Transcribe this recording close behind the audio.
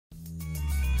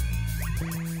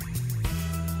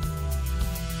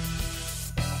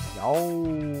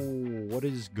Yo, what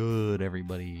is good,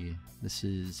 everybody? This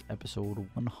is episode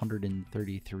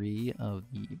 133 of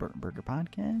the Bert and Burger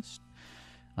podcast.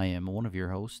 I am one of your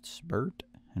hosts, Bert,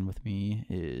 and with me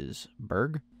is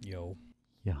Berg. Yo.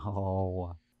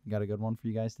 Got a good one for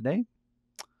you guys today?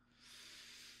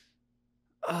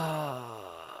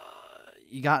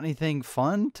 You got anything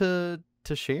fun to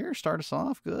share? Start us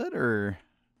off good, or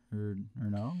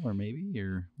no, or maybe,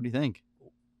 or what do you think?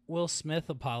 Will Smith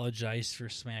apologized for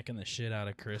smacking the shit out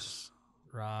of Chris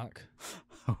Rock.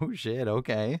 Oh shit!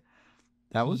 Okay,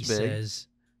 that was big. He says,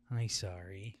 "I'm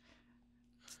sorry."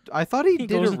 I thought he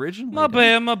did originally. My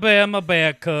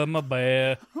bad, cuz, my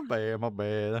bad. My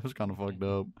bad. That was kind of fucked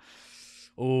up.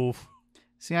 Oof.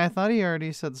 See, I thought he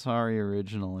already said sorry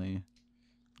originally.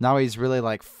 Now he's really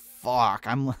like, fuck,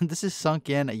 this is sunk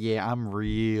in. Yeah, I'm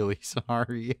really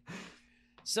sorry.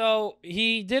 So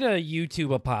he did a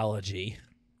YouTube apology,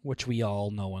 which we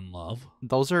all know and love.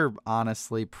 Those are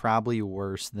honestly probably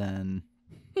worse than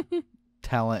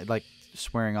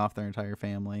swearing off their entire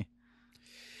family.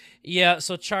 Yeah,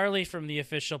 so Charlie from the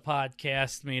official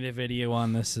podcast made a video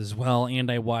on this as well,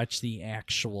 and I watched the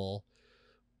actual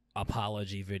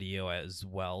apology video as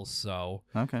well. So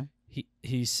okay.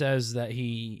 He says that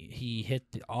he hit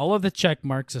all of the check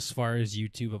marks as far as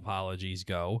YouTube apologies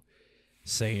go,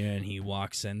 saying he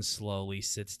walks in slowly,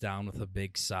 sits down with a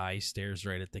big sigh, stares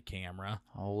right at the camera.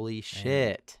 Holy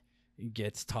shit.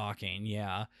 Gets talking,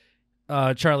 yeah.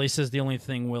 Charlie says the only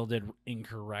thing Will did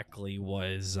incorrectly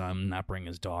was not bring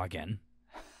his dog in,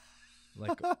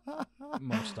 like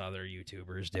most other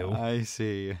YouTubers do. I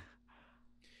see.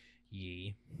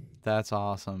 Yee. That's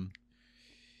awesome.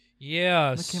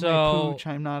 Yeah, Look at my pooch.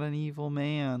 I'm not an evil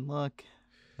man. Look.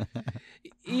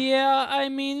 Yeah, I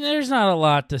mean, there's not a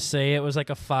lot to say. It was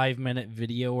like a 5-minute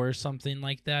video or something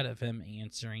like that of him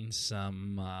answering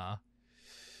some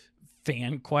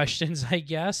fan questions, I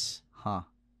guess. Huh.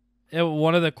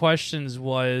 One of the questions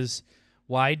was,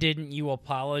 why didn't you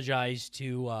apologize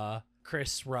to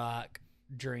Chris Rock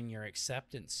during your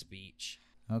acceptance speech?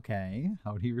 Okay.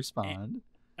 How would he respond?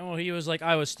 And he was like,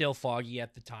 I was still foggy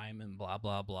at the time and blah,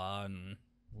 blah, blah, and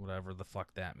whatever the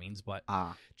fuck that means. But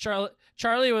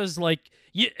Charlie was like,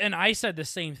 and I said the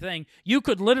same thing. You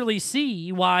could literally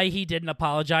see why he didn't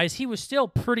apologize. He was still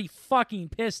pretty fucking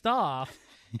pissed off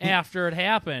after it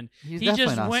happened. He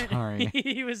just went. Sorry.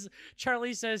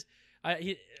 Charlie says,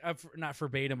 not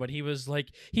verbatim, but he was like,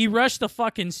 he rushed the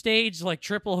fucking stage like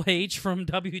Triple H from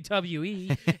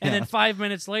WWE, and then 5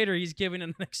 minutes later, he's giving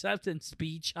an acceptance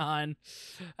speech on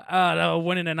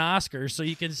winning an Oscar. So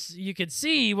you could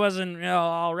see he wasn't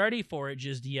all ready for it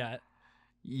just yet.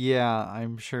 Yeah,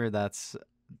 I'm sure that's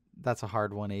a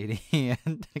hard 180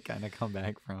 to kind of come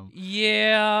back from.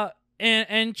 Yeah.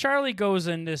 And Charlie goes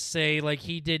in to say, like,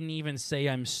 he didn't even say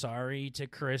I'm sorry to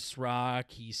Chris Rock.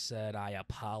 He said, I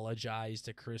apologize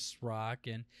to Chris Rock.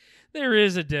 And there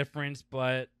is a difference,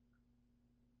 but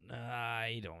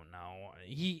I don't know.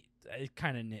 He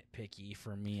kind of nitpicky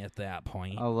for me at that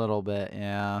point. A little bit,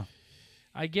 yeah.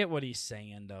 I get what he's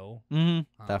saying, though.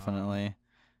 Mm-hmm, definitely.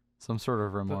 Some sort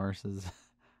of remorse is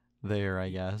there, I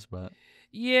guess, but...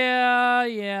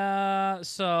 Yeah.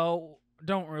 So...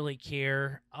 don't really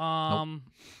care. Nope.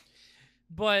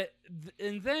 But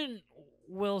and then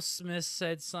Will Smith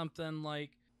said something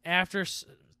like, after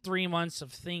 3 months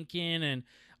of thinking and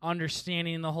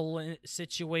understanding the whole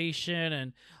situation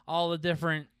and all the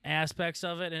different aspects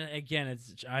of it, and again,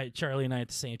 Charlie and I at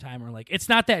the same time are like, it's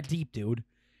not that deep, dude.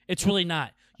 It's really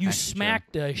not. You Actually,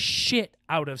 smacked the shit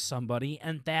out of somebody,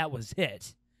 and that was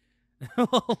it.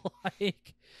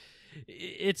 Like...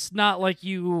 it's not like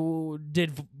you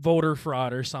did voter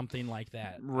fraud or something like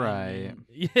that. Right. I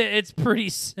mean, it's pretty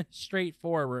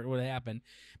straightforward what happened.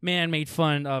 Man made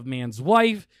fun of man's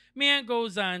wife. Man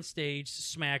goes on stage,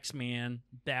 smacks man.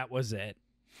 That was it.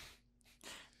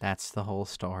 That's the whole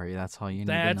story. That's all you need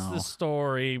to know. That's the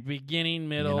story. Beginning,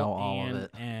 middle, all of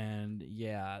it. And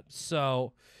yeah.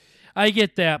 So I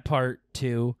get that part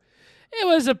too. It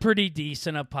was a pretty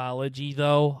decent apology,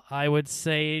 though, I would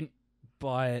say.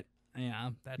 But... yeah,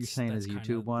 you're saying his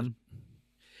YouTube one?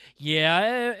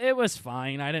 Yeah, it was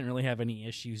fine. I didn't really have any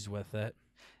issues with it.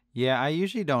 Yeah, I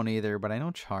usually don't either, but I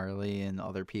know Charlie and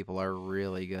other people are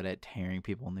really good at tearing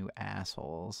people new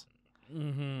assholes.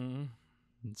 Mm-hmm.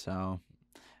 So,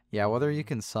 yeah, whether you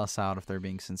can suss out if they're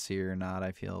being sincere or not,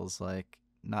 I feel is like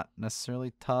not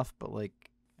necessarily tough, but like,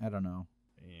 I don't know.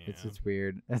 Yeah. It's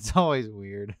weird. It's always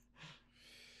weird.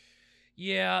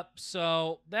 Yeah,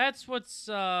 so that's what's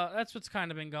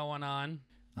kind of been going on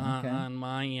on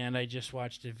my end. I just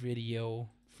watched a video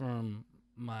from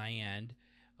my end.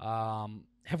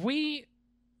 Have we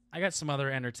I got some other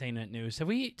entertainment news. Have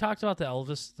we talked about the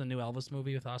new Elvis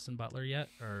movie with Austin Butler yet?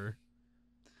 Or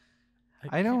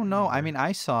I don't know. remember. I mean,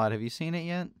 I saw it. Have you seen it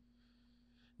yet?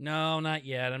 No, not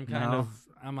yet. I'm No?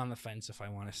 I'm on the fence if I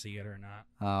want to see it or not.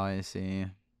 Oh, I see.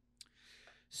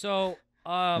 So,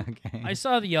 Okay. I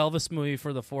saw the Elvis movie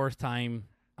for the 4th time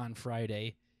on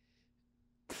Friday.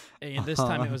 And this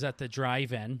time it was at the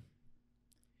drive-in.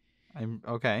 I'm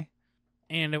okay.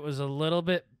 And it was a little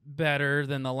bit better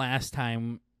than the last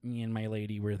time me and my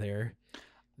lady were there.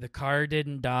 The car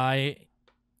didn't die,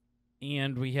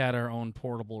 and we had our own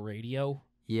portable radio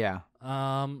Yeah.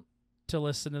 to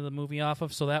listen to the movie off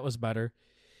of, so that was better.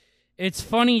 It's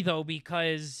funny, though,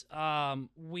 because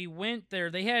we went there.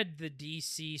 They had the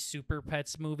DC Super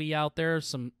Pets movie out there.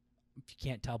 If you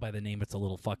can't tell by the name, it's a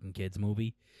little fucking kids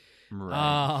movie.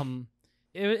 Right.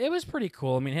 It was pretty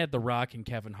cool. I mean, it had The Rock and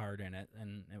Kevin Hart in it,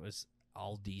 and it was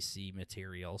all DC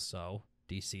material. So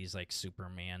DC's like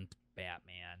Superman,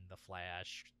 Batman, The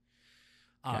Flash,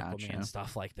 Aquaman, Gotcha.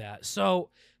 stuff like that. So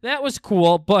that was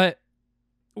cool. But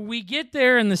we get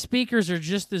there, and the speakers are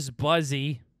just as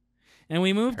buzzy. And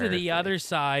we moved to the Perfect. other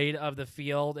side of the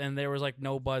field, and there was like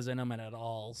no buzz in them at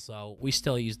all. So we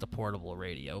still used the portable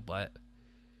radio, but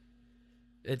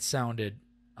it sounded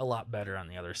a lot better on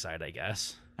the other side, I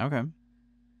guess. Okay.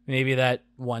 Maybe that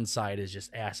one side is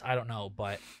just ass. I don't know.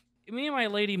 But me and my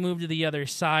lady moved to the other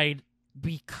side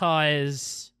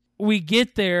because we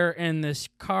get there, and this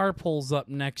car pulls up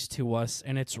next to us,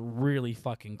 and it's really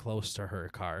fucking close to her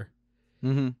car.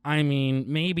 Mm-hmm. I mean,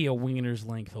 maybe a wiener's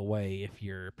length away if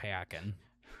you're packing.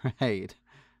 Right.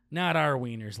 Not our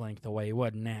wiener's length away. It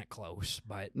wasn't that close,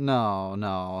 but No.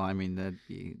 I mean, that'd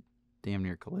be damn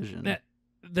near collision.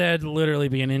 that'd literally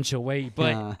be an inch away.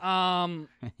 But Right.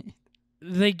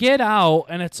 they get out,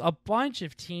 and it's a bunch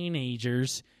of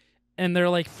teenagers, and they're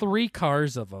like 3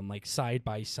 cars of them, like side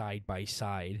by side by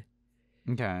side.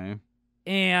 Okay.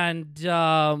 And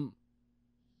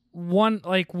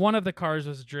one of the cars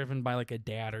was driven by like a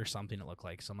dad or something, it looked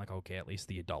like. So I'm like, okay, at least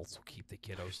the adults will keep the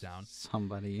kiddos down.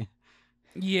 Somebody.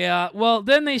 Yeah, well,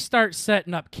 then they start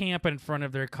setting up camp in front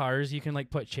of their cars. You can like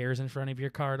put chairs in front of your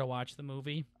car to watch the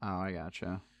movie. Oh, I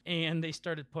gotcha. And they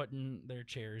started putting their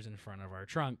chairs in front of our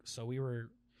trunk. So we were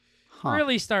Huh.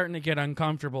 really starting to get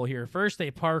uncomfortable here. First,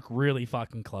 they park really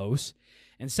fucking close.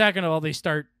 And second of all, they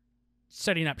start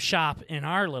setting up shop in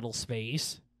our little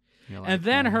space. You're And like,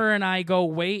 then oh. her and I go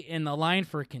wait in the line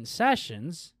for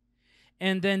concessions.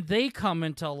 And then they come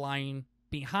into line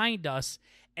behind us,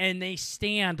 and they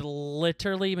stand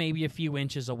literally maybe a few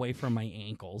inches away from my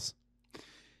ankles.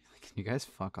 Can you guys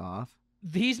fuck off?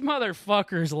 These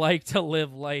motherfuckers like to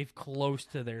live life close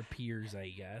to their peers, I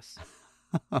guess.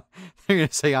 They're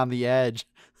gonna say on the edge.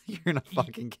 You're gonna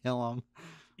fucking kill them.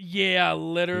 Yeah,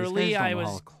 literally, These guys I don't know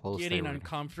how was close they getting were.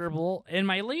 uncomfortable. And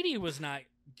my lady was not.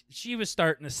 She was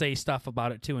starting to say stuff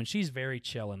about it, too, and she's very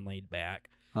chill and laid back.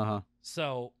 Uh-huh.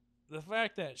 So the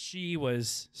fact that she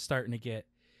was starting to get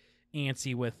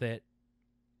antsy with it,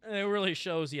 it really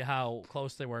shows you how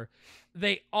close they were.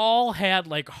 They all had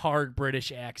like hard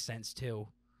British accents too.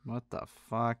 What the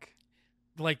fuck?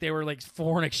 Like they were like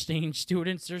foreign exchange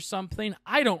students or something.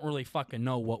 I don't really fucking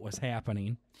know what was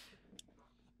happening.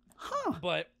 Huh.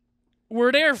 But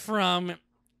where they're from,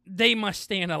 they must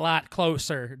stand a lot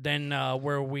closer than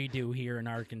where we do here in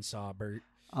Arkansas, Bert.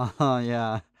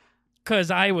 Yeah.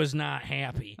 Because I was not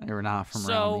happy. They were not from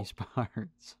So- around these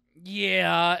parts.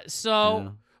 Yeah, so Yeah.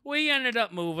 we ended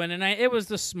up moving, and it was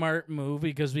the smart move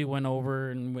because we went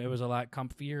over and it was a lot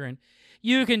comfier, and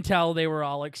you can tell they were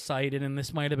all excited, and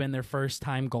this might have been their first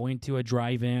time going to a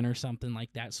drive-in or something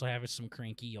like that, so having some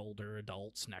cranky older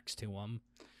adults next to them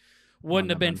wouldn't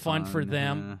have been fun for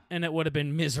them, and it would have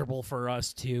been miserable for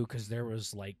us too because there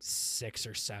was like 6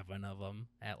 or 7 of them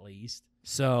at least.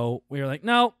 So we were like,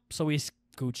 no, so we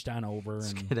scooched on over and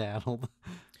Skedaddled.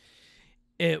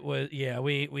 it was, yeah,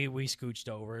 we scooched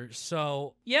over.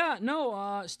 So, yeah,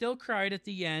 no, still cried at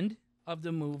the end of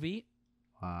the movie.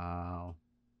 Wow.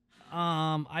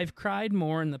 I've cried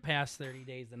more in the past 30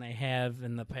 days than I have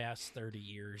in the past 30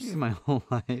 years. My whole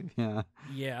life, yeah.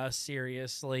 Yeah,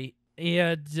 seriously.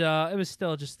 And it was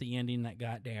still just the ending that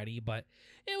got daddy, but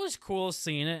it was cool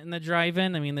seeing it in the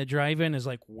drive-in. I mean, the drive-in is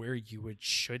like where you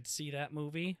should see that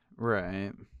movie.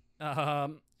 Right.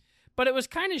 But it was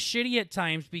kind of shitty at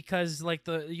times because like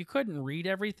you couldn't read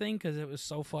everything because it was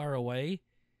so far away.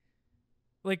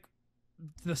 Like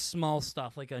the small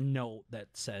stuff, like a note that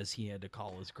says he had to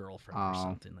call his girlfriend or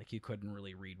something. Like you couldn't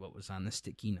really read what was on the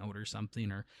sticky note or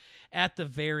something. Or at the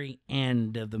very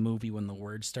end of the movie when the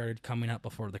words started coming up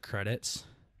before the credits,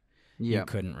 you Yeah.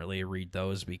 couldn't really read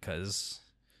those because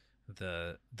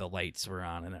the lights were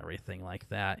on and everything like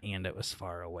that, and it was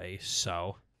far away.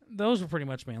 So those were pretty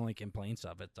much my only complaints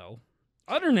of it, though.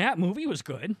 Other than that, movie was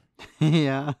good.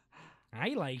 Yeah. I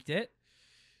liked it.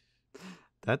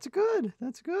 That's good.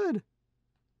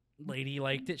 Lady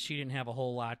liked it. She didn't have a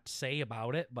whole lot to say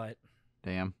about it, but...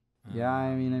 Damn. Yeah,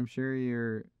 I mean, I'm sure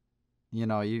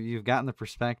you've gotten the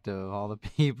perspective of all the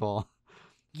people.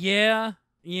 Yeah.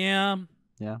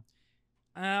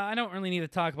 I don't really need to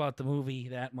talk about the movie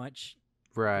that much.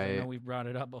 Right. I know we brought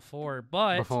it up before,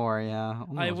 but yeah.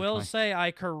 I will say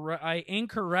I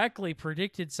incorrectly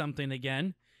predicted something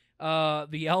again.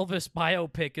 The Elvis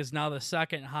biopic is now the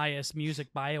second highest music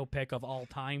biopic of all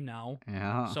time now.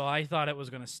 Yeah. So I thought it was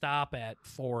going to stop at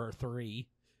 4 or 3.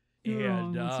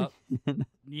 And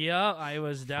yeah, I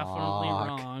was definitely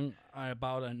wrong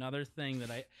about another thing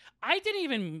that I didn't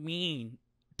even mean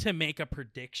to make a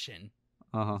prediction.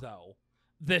 Though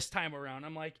this time around,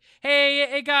 I'm like,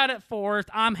 hey, it got it 4th.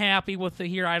 I'm happy with it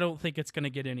here. I don't think it's going to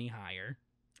get any higher.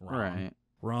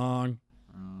 Wrong,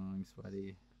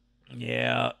 sweaty.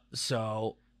 Yeah,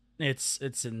 so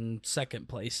it's in second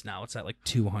place now. It's at like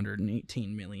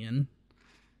 218 million.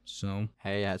 So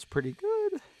hey, that's pretty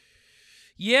good.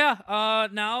 Yeah,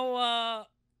 now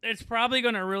it's probably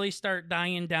going to really start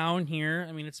dying down here.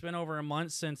 I mean, it's been over a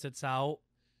month since it's out.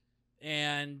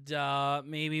 And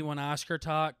maybe when Oscar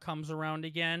talk comes around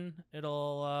again,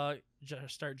 it'll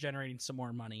start generating some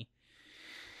more money.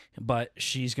 But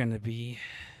she's going to be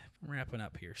wrapping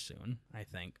up here soon, I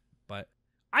think. But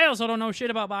I also don't know shit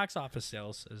about box office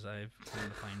sales, as I've come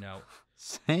to find out.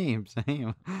 Same.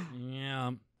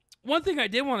 Yeah. One thing I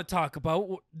did want to talk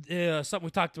about, something we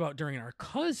talked about during our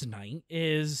cuz night,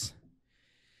 is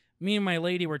me and my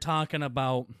lady were talking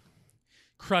about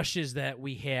crushes that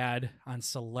we had on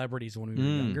celebrities when we were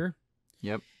younger.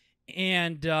 Yep.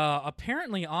 And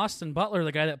apparently Austin Butler,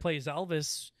 the guy that plays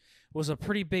Elvis, was a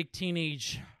pretty big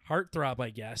teenage heartthrob,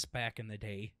 I guess, back in the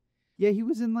day. Yeah, he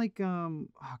was in like oh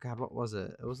god, what was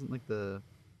it? It wasn't like the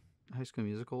High School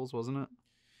Musicals, wasn't it?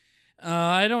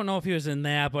 I don't know if he was in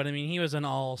that, but I mean, he was in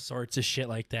all sorts of shit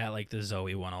like that, like the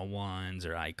Zoe 101s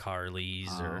or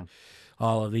iCarly's or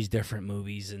all of these different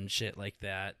movies and shit like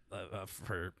that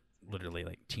for literally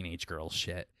like teenage girl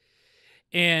shit.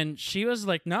 And she was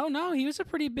like, no, he was a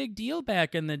pretty big deal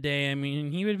back in the day. I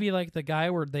mean, he would be like the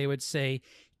guy where they would say,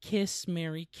 kiss,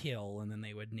 marry, kill, and then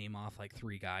they would name off like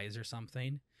 3 guys or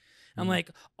something. I'm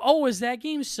like, oh, is that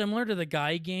game similar to the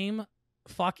guy game,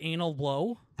 Fuck Anal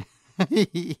Blow?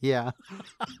 Yeah.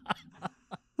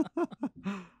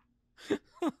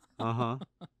 Uh-huh.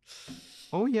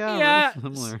 Oh, yeah.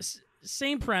 Similar.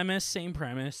 Same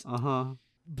premise. Uh-huh.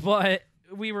 But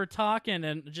we were talking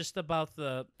and just about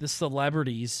the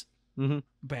celebrities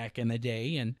back in the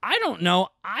day, and I don't know,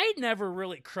 I never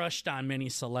really crushed on many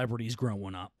celebrities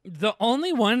growing up. The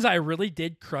only ones I really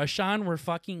did crush on were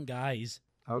fucking guys.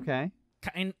 Okay.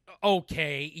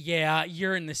 Okay, yeah,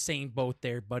 you're in the same boat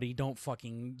there, buddy.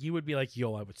 You would be like,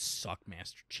 yo, I would suck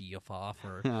Master Chief off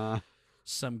or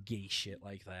some gay shit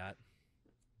like that.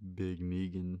 Big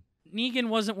Negan. Negan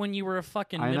wasn't when you were a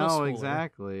fucking middle schooler. I know,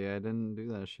 exactly. I didn't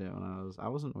do that shit when I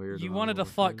wasn't weird. You wanted to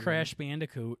fuck Crash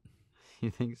Bandicoot.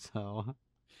 You think so?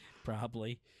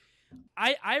 Probably.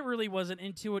 I really wasn't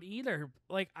into it either.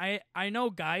 Like, I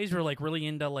know guys were like really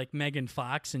into like Megan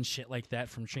Fox and shit like that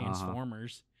from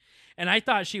Transformers. And I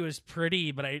thought she was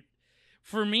pretty, but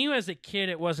for me as a kid,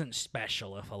 it wasn't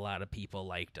special if a lot of people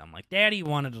liked him. Like, Daddy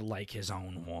wanted to like his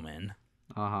own woman.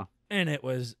 And it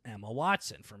was Emma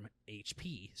Watson from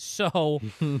HP. So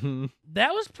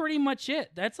that was pretty much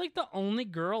it. That's like the only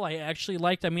girl I actually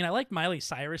liked. I mean, I liked Miley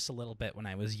Cyrus a little bit when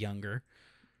I was younger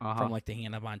from like the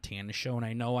Hannah Montana show. And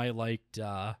I know I liked,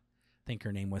 I think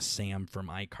her name was Sam from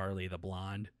iCarly, the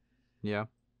blonde. Yeah.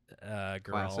 Girl.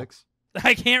 Classics.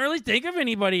 I can't really think of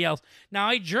anybody else. Now,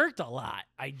 I jerked a lot.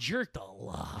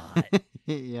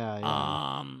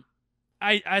 Yeah.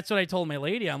 That's what I told my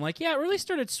lady. I'm like, yeah, it really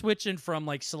started switching from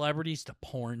like celebrities to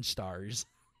porn stars.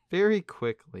 Very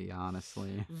quickly,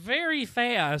 honestly. Very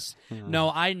fast. Yeah. No,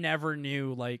 I never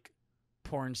knew like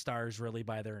porn stars really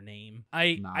by their name.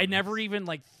 I never even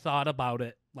like thought about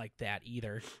it like that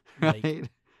either. Like, right.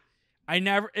 I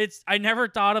never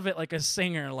thought of it like a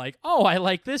singer, like, oh, I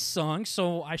like this song,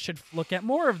 so I should look at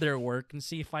more of their work and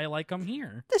see if I like them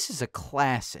here. This is a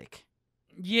classic.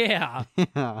 Yeah.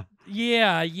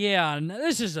 Yeah.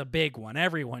 This is a big one.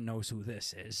 Everyone knows who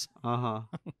this is.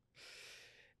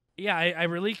 Yeah, I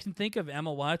really can think of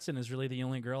Emma Watson as really the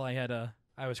only girl I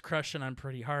was crushing on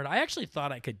pretty hard. I actually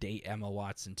thought I could date Emma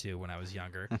Watson, too, when I was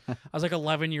younger. I was like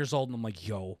 11 years old, and I'm like,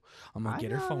 yo, I'm going to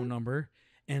get her phone number.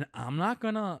 And I'm not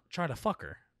going to try to fuck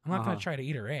her. I'm not going to try to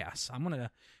eat her ass. I'm going to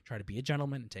try to be a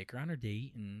gentleman and take her on her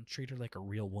date and treat her like a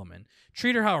real woman.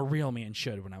 Treat her how a real man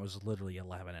should when I was literally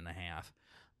 11 and a half.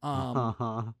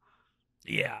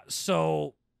 Yeah,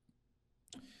 so,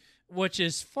 which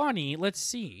is funny. Let's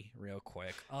see real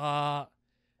quick.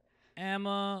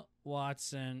 Emma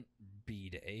Watson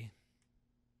B-Day.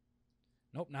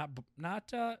 Nope,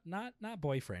 not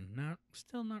boyfriend.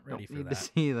 Still not ready for need that. to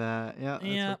see that. Yeah,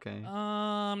 that's okay.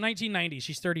 1990.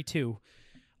 She's 32.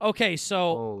 Okay, so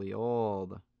holy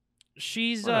old.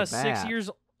 She's 6 years.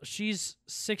 She's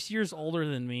 6 years older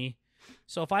than me.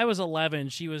 So if I was 11,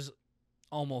 she was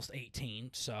almost 18.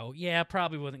 So yeah,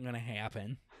 probably wasn't gonna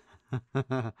happen.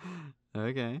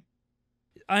 Okay.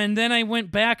 And then I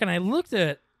went back and I looked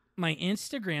at my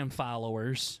Instagram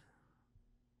followers.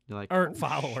 You're like, or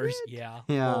followers, shit. Yeah.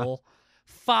 Lol.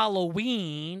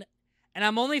 Following, and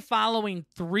I'm only following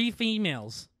 3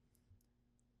 females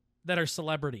that are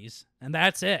celebrities, and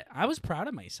that's it. I was proud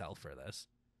of myself for this.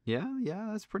 Yeah,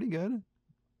 that's pretty good.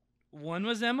 One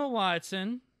was Emma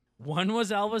Watson, one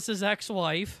was Elvis's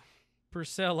ex-wife,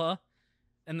 Priscilla,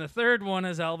 and the third one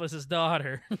is Elvis's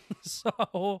daughter.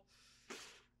 So,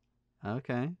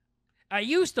 okay. I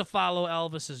used to follow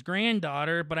Elvis's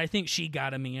granddaughter, but I think she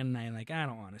got him in, and I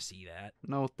don't want to see that.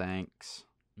 No thanks.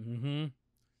 Mm-hmm.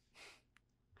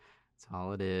 That's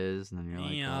all it is, and then you're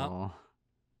like, oh.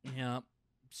 Yep.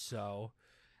 So,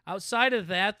 outside of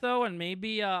that, though, and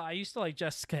maybe I used to like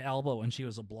Jessica Alba when she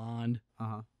was a blonde.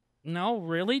 Uh-huh. No,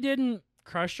 really didn't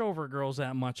crush over girls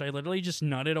that much. I literally just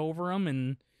nutted over them,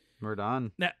 and we're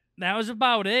done. That was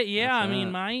about it. Yeah, That's I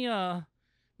mean,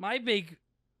 my big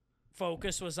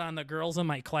focus was on the girls in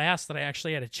my class that I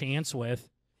actually had a chance with.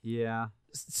 Yeah.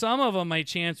 Some of them, my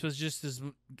chance was just as,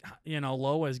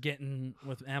 low as getting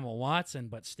with Emma Watson,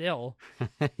 but still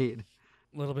a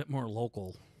little bit more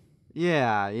local.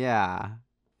 Yeah.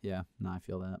 No, I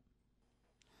feel that.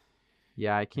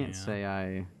 Yeah, I can't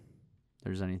say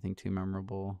there's anything too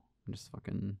memorable. I'm just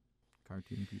fucking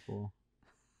cartoon people.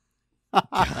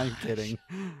 I'm kidding.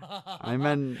 I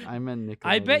meant Nickelodeon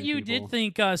I bet you people. did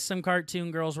think some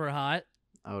cartoon girls were hot.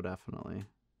 Oh, definitely.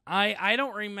 I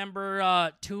don't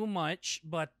remember too much,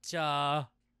 but I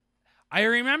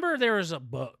remember there was a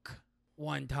book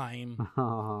one time,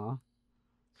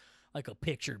 like a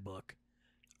picture book.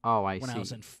 Oh, I see. When I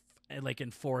was in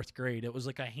 4th grade, it was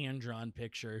like a hand-drawn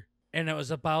picture, and it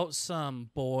was about some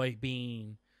boy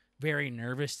being very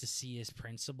nervous to see his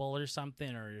principal or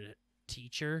something, or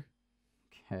teacher.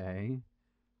 Okay.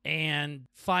 And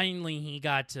finally he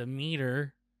got to meet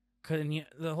her.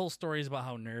 The whole story is about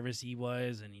how nervous he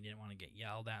was, and he didn't want to get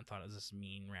yelled at and thought it was this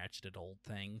mean, ratcheted old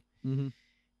thing. Mm-hmm.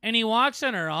 And he walks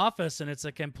in her office, and it's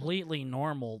a completely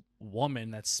normal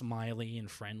woman that's smiley and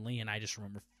friendly, and I just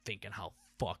remember thinking how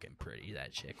fucking pretty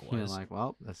that chick was. You're like,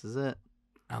 well, this is it.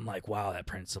 I'm like, wow, that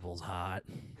principal's hot.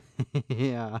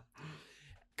 Yeah.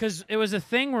 Because it was a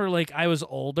thing where, like, I was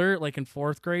older, like in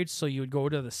 4th grade, so you would go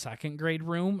to the 2nd grade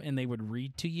room, and they would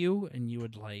read to you, and you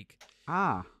would, like,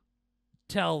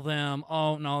 tell them,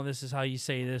 oh, no, this is how you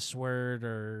say this word,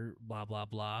 or blah, blah,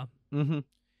 blah. Mm-hmm.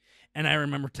 And I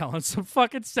remember telling some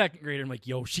fucking 2nd grader, I'm like,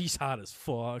 yo, she's hot as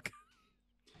fuck.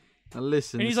 Now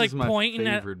listen, and he's this like is my pointing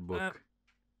favorite book.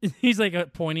 He's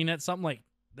like pointing at something like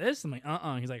this. I'm like,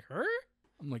 He's like, her?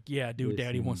 I'm like, yeah, dude,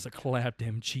 Daddy wants to clap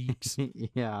them cheeks.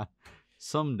 Yeah.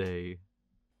 Someday.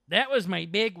 That was my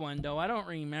big one, though. I don't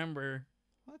remember.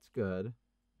 That's good.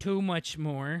 Too much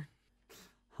more.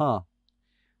 Huh.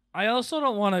 I also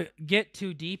don't want to get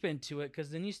too deep into it,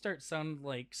 because then you start sounding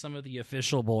like some of the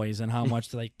official boys and how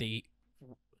much like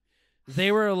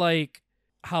they were like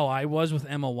how I was with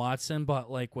Emma Watson,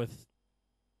 but like with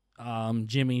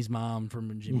Jimmy's mom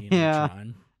from Jimmy and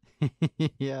Neutron.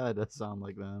 Yeah, it does sound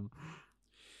like them.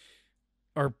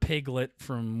 Or Piglet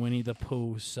from Winnie the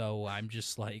Pooh, so I'm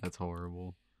just like... That's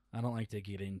horrible. I don't like to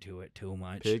get into it too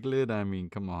much. Piglet? I mean,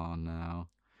 come on now.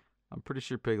 I'm pretty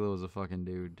sure Piglet was a fucking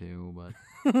dude, too,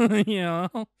 but... Yeah.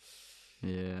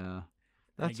 Yeah.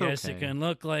 That's I guess it can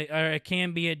look like... Or it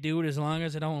can be a dude as long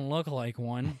as it don't look like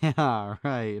one. Yeah,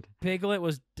 right. Piglet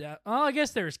was... I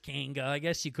guess there's Kanga. I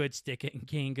guess you could stick it in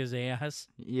Kanga's ass.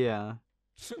 Yeah.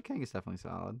 Kanga's definitely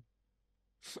solid.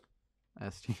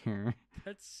 S tier.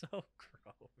 That's so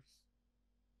gross.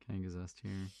 Kanga's S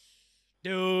tier.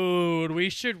 Dude, we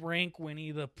should rank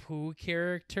Winnie the Pooh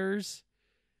characters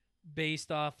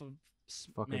based off of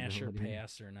Smash or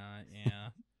Pass or not. Yeah.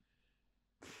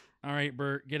 All right,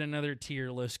 Bert, get another tier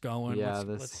list going. Yeah,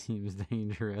 this seems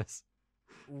dangerous.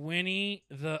 I'm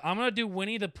gonna do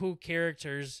Winnie the Pooh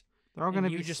characters. They're all gonna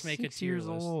be just make a tier years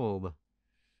list. old.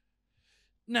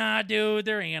 Nah, dude,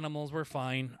 they're animals. We're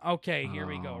fine. Okay, here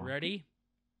we go. Ready?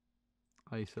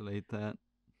 Isolate that.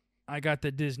 I got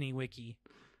the Disney Wiki.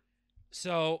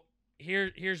 So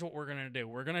here's what we're gonna do.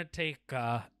 We're gonna take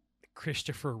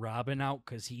Christopher Robin out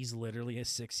because he's literally a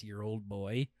 6-year-old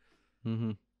boy.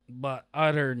 Mm-hmm. But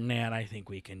other than that, I think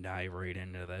we can dive right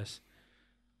into this.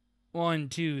 1,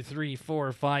 2, 3,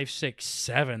 4, 5, 6,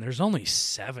 7. There's only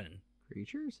 7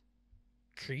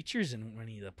 creatures in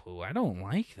Winnie the Pooh. I don't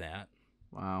like that.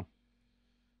 Wow.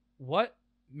 What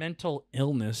mental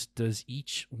illness does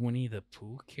each Winnie the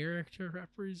Pooh character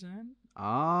represent?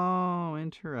 Oh,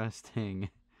 interesting.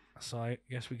 So I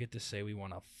guess we get to say we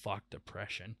want to fuck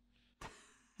depression.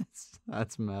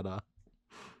 That's meta.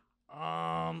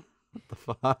 Um. What the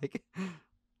fuck?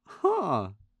 Huh.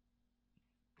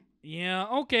 Yeah.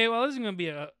 Okay. Well, this is gonna be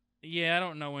a. Yeah, I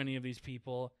don't know any of these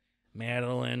people.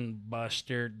 Madeline,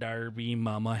 Buster, Darby,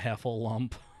 Mama,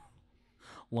 Heffalump,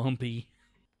 Lumpy,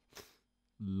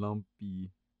 Lumpy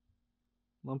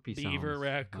Beaver, sounds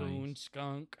Raccoon, nice.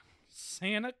 Skunk,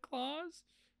 Santa Claus,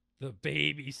 the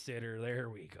babysitter. There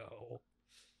we go.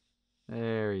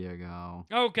 There you go.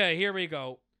 Okay, here we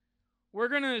go. We're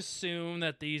gonna assume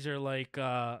that these are like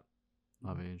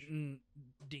Love age.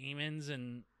 demons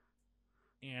in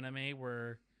anime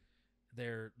where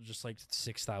they're just like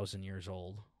 6,000 years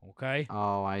old. Okay.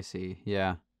 Oh, I see.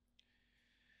 Yeah.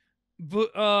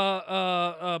 But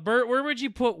Bert, where would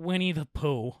you put Winnie the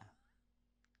Pooh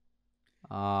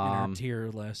in our tier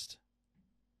list?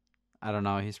 I don't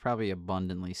know. He's probably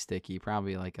abundantly sticky.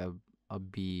 Probably like a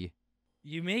B.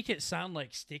 You make it sound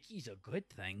like sticky's a good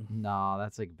thing. No,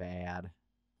 that's like bad.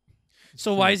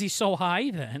 So why is he so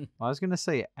high then? Well, I was gonna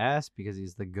say S because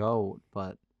he's the goat,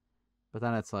 but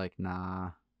then it's like,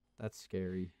 nah, that's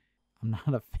scary. I'm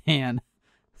not a fan.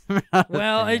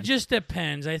 Well, it just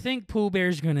depends. I think Pooh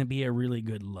Bear's gonna be a really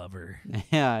good lover.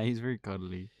 Yeah, he's very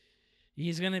cuddly.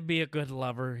 He's gonna be a good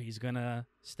lover. He's gonna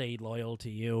stay loyal to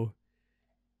you.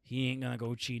 He ain't gonna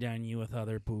go cheat on you with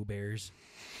other Pooh Bears.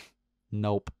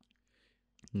 Nope.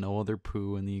 No other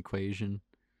Pooh in the equation.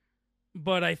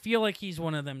 But I feel like he's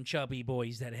one of them chubby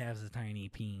boys that has a tiny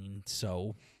peen,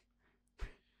 so...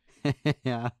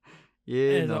 Yeah.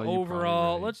 Yeah, no,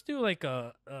 overall, right. let's do like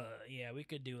a... we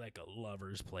could do like a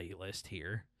lovers playlist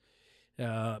here.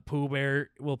 Pooh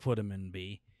Bear, we'll put him in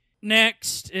B.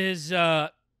 Next is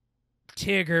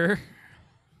Tigger.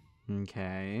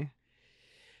 Okay.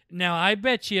 Now, I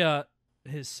bet you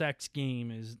his sex game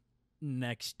is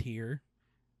next tier.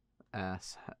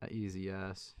 S. Easy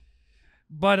S.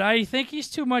 But I think he's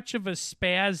too much of a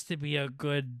spaz to be a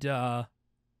good at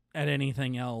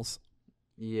anything else.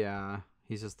 Yeah,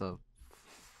 he's just a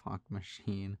fuck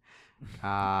machine.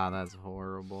 Ah, that's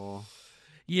horrible.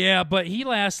 Yeah, but he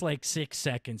lasts like 6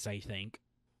 seconds, I think.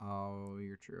 Oh,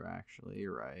 you're true, actually.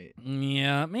 You're right.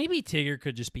 Yeah, maybe Tigger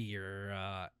could just be your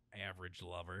average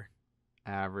lover.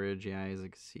 Average, yeah, he's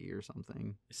like a C or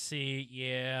something. C,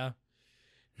 yeah.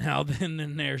 Now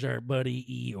then there's our buddy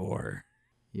Eeyore.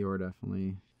 Eeyore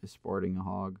definitely is sporting a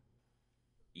hog.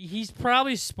 He's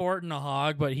probably sporting a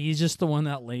hog, but he's just the one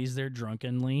that lays there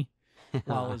drunkenly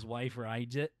while his wife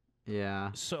rides it.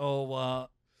 Yeah. So,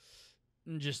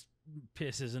 just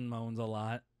pisses and moans a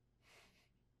lot.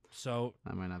 So,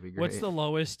 That might not be great. what's the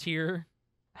lowest tier?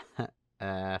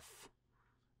 F.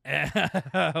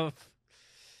 F.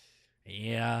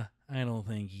 Yeah, I don't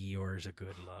think Eeyore's a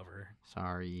good lover.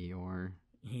 Sorry, Eeyore.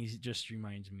 He just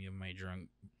reminds me of my drunk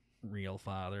real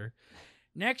father.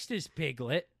 Next is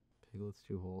Piglet. Piglet's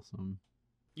too wholesome.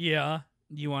 Yeah,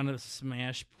 you want to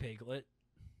smash Piglet?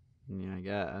 Yeah, I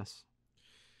guess.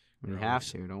 We Gross. have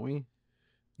to, don't we?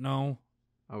 No,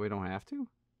 Oh, we don't have to?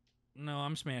 no,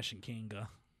 I'm smashing Kinga.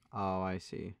 Oh, I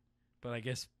see. But I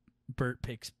guess Bert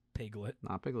picks Piglet.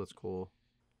 Nah, Piglet's cool.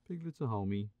 Piglet's a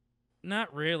homie.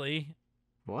 Not really.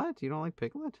 What? You don't like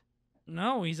Piglet?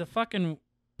 No, he's a fucking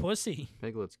pussy.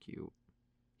 Piglet's cute.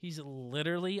 He's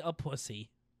literally a pussy.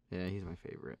 Yeah, he's my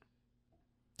favorite.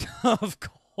 Of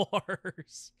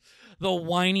course. The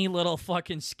whiny little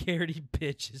fucking scaredy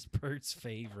bitch is Bert's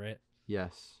favorite.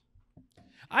 Yes.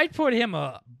 I'd put him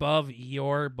above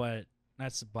Eeyore, but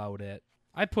that's about it.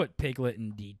 I put Piglet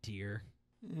in D tier.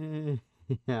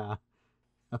 Yeah.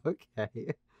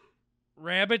 Okay.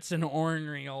 Rabbit's an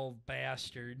ornery old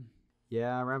bastard.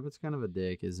 Yeah, Rabbit's kind of a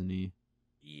dick, isn't he?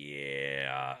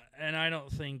 Yeah, and I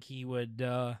don't think he would,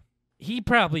 he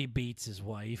probably beats his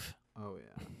wife. Oh,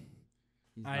 yeah.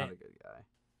 He's not a good guy.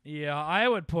 Yeah, I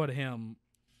would put him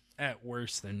at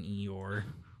worse than Eeyore.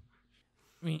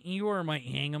 I mean, Eeyore might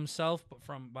hang himself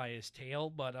by his tail,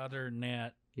 but other than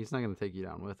that... He's not going to take you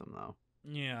down with him, though.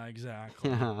 Yeah,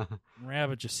 exactly.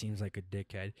 Rabbit just seems like a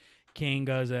dickhead.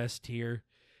 Kanga's S tier.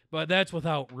 But that's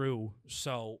without Roo,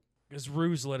 so Because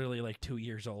Rue's literally like 2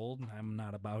 years old. I'm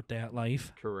not about that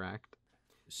life. Correct.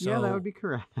 So Yeah, that would be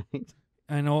correct.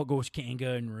 I know it goes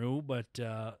Kanga and Rue, but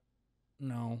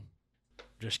no.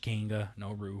 Just Kanga,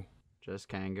 no Rue. Just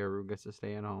Kangaroo gets to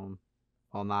stay at home.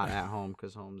 Well, not at home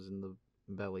because home's in the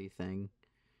belly thing.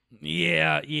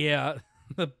 Yeah,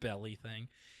 the belly thing.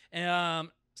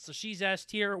 So she's S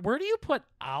tier. Where do you put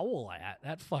Owl at?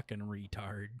 That fucking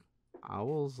retard.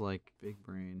 Owl's like big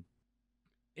brain.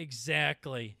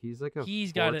 Exactly. He's like a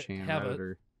He's got to 4chan have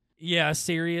Redditor. Yeah,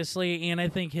 seriously. And I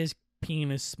think his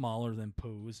penis smaller than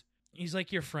Pooh's. He's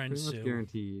like your friend Pretty Sue. much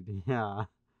guaranteed. Yeah.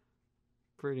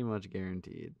 Pretty much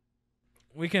guaranteed.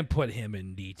 We can put him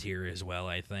in D tier as well,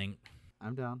 I think.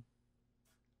 I'm down.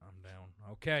 I'm down.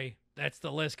 Okay. That's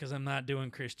the list because I'm not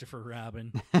doing Christopher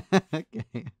Robin.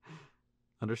 Okay.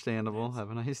 Understandable.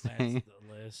 Have a nice day. That's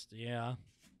the list, yeah.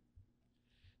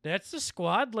 That's the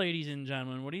squad, ladies and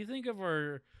gentlemen. What do you think of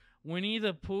our Winnie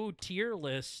the Pooh tier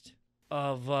list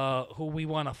of who we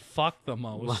want to fuck the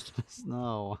most? Let us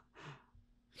know.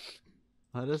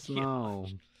 Let us know.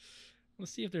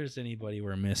 Let's see if there's anybody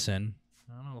we're missing.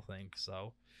 I don't think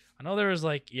so. I know there was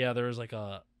like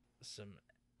some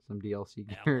DLC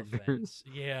characters. elephants.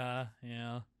 Yeah.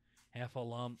 Half a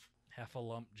lump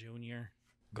junior.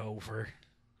 Gopher.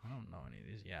 I don't know any of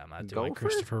these. Yeah, I'm not doing Gopher?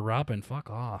 Christopher Robin.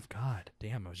 Fuck off. God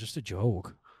damn, it was just a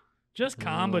joke. Just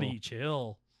comedy.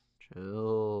 Chill.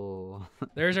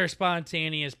 There's our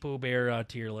spontaneous Pooh Bear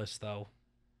tier list, though.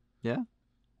 Yeah.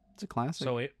 It's a classic.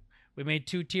 So we made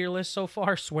 2 tier lists so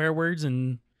far: swear words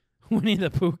and Winnie the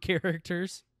Pooh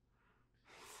characters.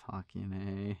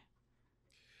 Fucking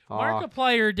A.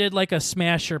 Markiplier did like a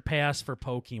smash or pass for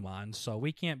Pokemon, so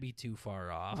we can't be too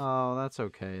far off. Oh, that's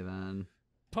okay then.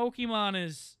 Pokemon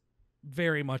is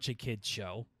very much a kid's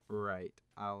show. Right.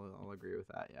 I'll agree with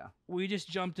that, yeah. We just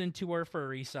jumped into our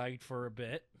furry side for a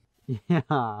bit. Yeah.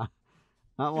 Not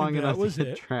long enough was to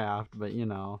get it. trapped, but you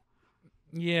know.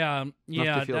 Yeah, to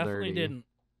feel definitely dirty.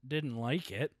 didn't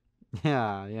like it.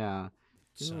 Yeah.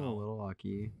 So Feeling a little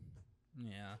lucky.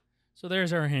 yeah. So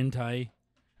there's our hentai,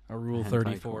 a Rule Hentai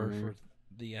 34 corner. for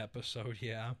the episode.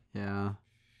 Yeah. Yeah.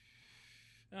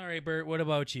 All right, Bert. What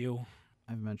about you?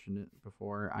 I've mentioned it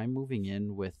before. I'm moving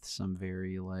in with some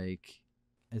very, like,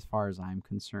 as far as I'm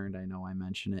concerned, I know I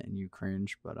mention it and you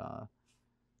cringe, but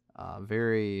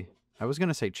very, I was going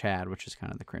to say Chad, which is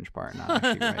kind of the cringe part, not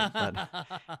actually right, but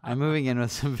I'm moving in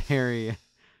with some very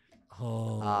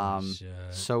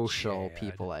social Chad.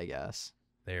 people, I guess.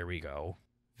 There we go.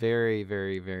 Very,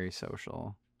 very, very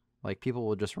social. Like, people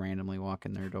will just randomly walk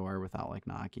in their door without, like,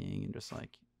 knocking and just,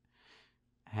 like,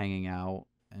 hanging out,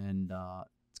 and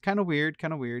it's kind of weird,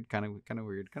 kind of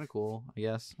cool, I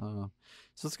guess. So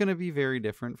it's gonna be very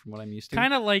different from what I'm used to.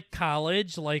 Kind of like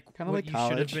college, like Kinda what like you should have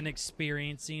college. been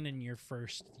experiencing in your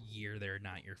first year there,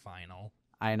 not your final.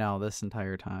 I know, this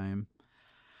entire time.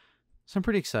 So I'm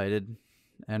pretty excited,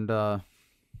 and I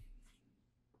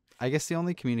guess the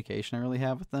only communication I really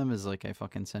have with them is like I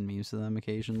fucking send memes to them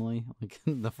occasionally, like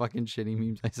the fucking shitty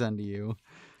memes I send to you.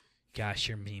 Gosh,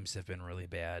 your memes have been really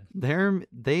bad.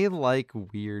 They like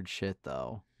weird shit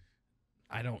though.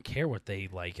 I don't care what they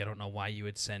like. I don't know why you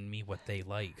would send me what they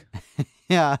like.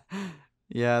 Yeah.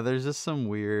 There's just some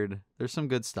weird. There's some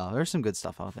good stuff. There's some good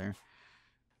stuff out there.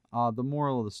 The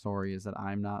moral of the story is that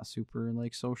I'm not super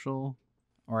like social,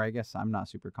 or I guess I'm not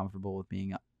super comfortable with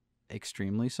being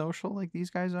extremely social like these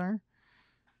guys are.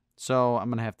 So I'm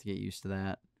gonna have to get used to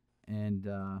that. And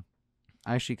I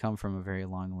actually come from a very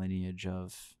long lineage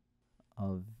of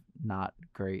not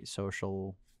great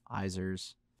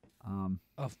socializers.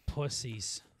 Of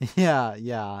pussies.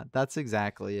 Yeah, that's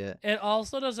exactly it. It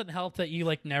also doesn't help that you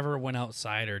like never went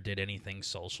outside or did anything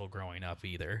social growing up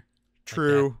either.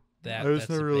 True. That's I was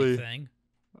a not big really- thing.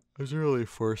 I was really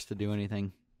forced to do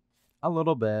anything. A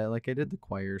little bit. Like, I did the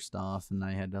choir stuff, and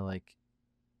I had to, like,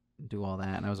 do all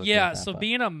that, and I was okay Yeah, with that, so but-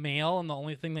 being a male and the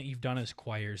only thing that you've done is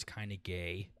choir is kind of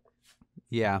gay.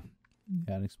 Yeah,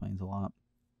 it explains a lot.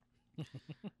 It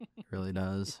really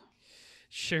does.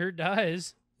 Sure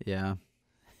does. Yeah.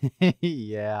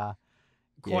 Yeah.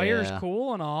 Choir's Yeah.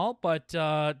 cool and all, but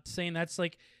saying that's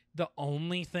like the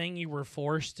only thing you were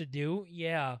forced to do,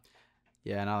 yeah.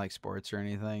 Yeah, not like sports or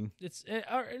anything. It's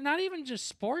or not even just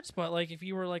sports, but like if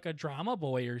you were like a drama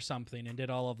boy or something and did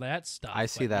all of that stuff. I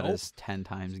see but that nope. as 10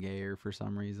 times gayer for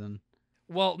some reason.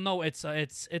 Well, no, it's a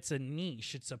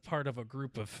niche. It's a part of a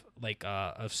group of like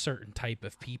a certain type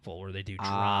of people where they do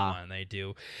drama and they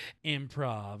do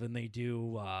improv and they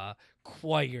do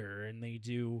choir and they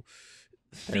do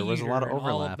theater. There was a lot of and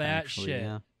overlap, all of that actually, shit.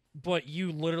 yeah. But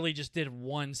you literally just did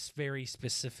one very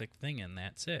specific thing, and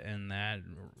that's it. And that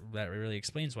really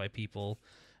explains why people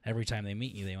every time they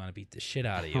meet you, they want to beat the shit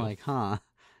out of you. Like, huh?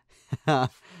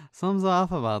 Something's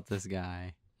off about this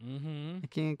guy. Mm-hmm. I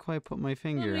can't quite put my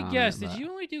finger on it. Let me guess, but... did you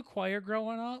only do choir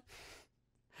growing up?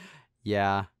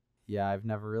 Yeah. I've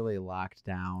never really locked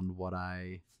down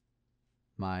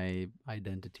my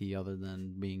identity other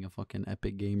than being a fucking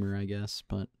epic gamer, I guess.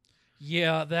 But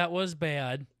yeah, that was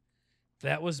bad.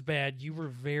 You were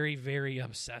very, very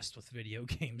obsessed with video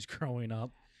games growing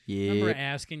up. yeah, I remember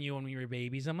asking you when we were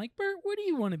babies, I'm like, Bert, what do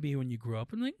you want to be when you grow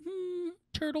up? I'm like,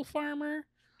 turtle farmer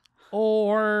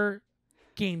or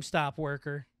GameStop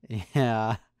worker.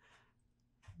 yeah,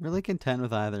 really content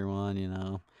with either one, you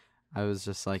know. I was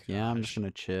just like, yeah, I'm just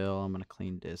gonna chill. I'm gonna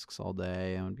clean discs all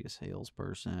day. I'm gonna be a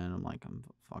salesperson. I'm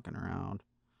fucking around,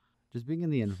 just being in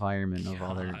the environment of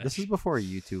other. This is before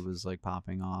YouTube was like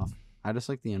popping off. I just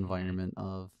like the environment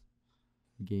of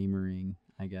gamering,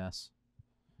 I guess.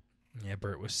 Yeah,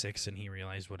 Bert was 6 and he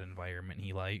realized what environment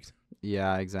he liked.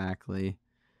 Yeah, exactly.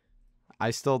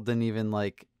 I still didn't even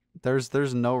like.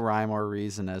 There's no rhyme or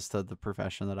reason as to the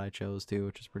profession that I chose to,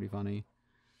 which is pretty funny.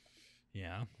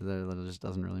 Yeah. That just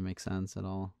doesn't really make sense at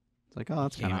all. It's like, oh,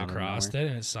 that's kind of came across it,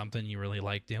 and it's something you really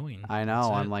like doing. I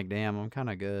know. I'm like, damn, I'm kind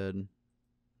of good. And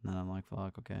then I'm like,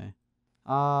 fuck, okay.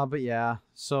 But yeah.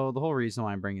 So the whole reason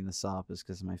why I'm bringing this up is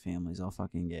because my family's all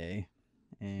fucking gay,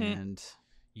 and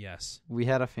yes, we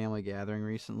had a family gathering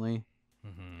recently,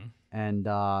 and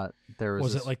there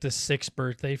was it like the 6th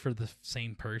birthday for the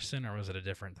same person, or was it a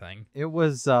different thing? It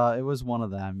was one of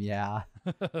them, yeah.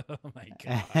 Oh my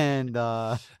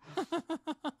god.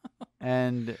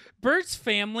 And Bert's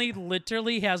family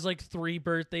literally has like 3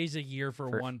 birthdays a year for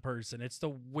one person. It's the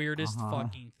weirdest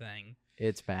fucking thing.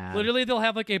 It's bad. Literally, they'll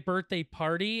have like a birthday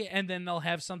party, and then they'll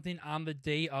have something on the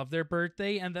day of their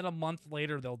birthday, and then a month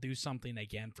later they'll do something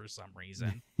again for some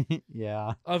reason.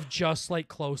 Yeah. Of just like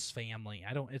close family.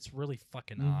 It's really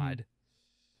fucking odd.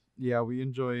 Yeah, we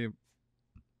enjoy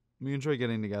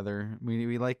getting together.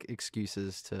 We like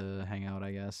excuses to hang out,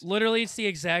 I guess. Literally, it's the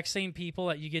exact same people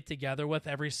that you get together with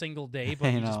every single day,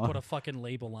 but you just put a fucking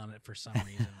label on it for some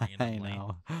reason randomly.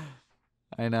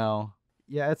 I know.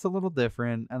 Yeah, it's a little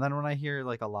different. And then when I hear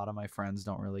like a lot of my friends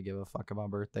don't really give a fuck about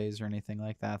birthdays or anything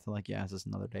like that, they're like, yeah, it's just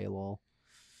another day, lol.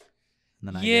 And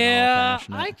then I get all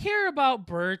passionate. I care about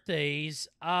birthdays.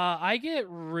 I get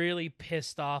really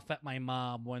pissed off at my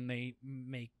mom when they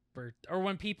make or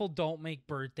when people don't make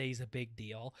birthdays a big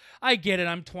deal. I get it.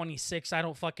 I'm 26. I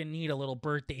don't fucking need a little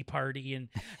birthday party and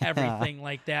everything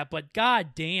like that. But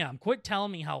goddamn, quit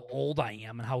telling me how old I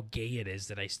am and how gay it is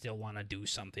that I still want to do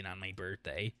something on my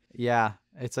birthday. Yeah,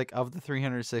 it's like of the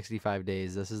 365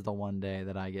 days, this is the one day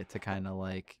that I get to kind of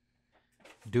like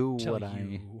do what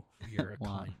you're a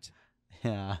want.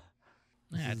 Yeah.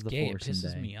 That's gay. It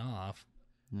pisses me off.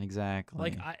 Exactly.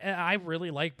 Like, I really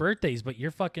like birthdays, but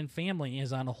your fucking family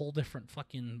is on a whole different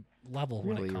fucking level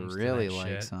when it comes to that really shit.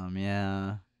 like some,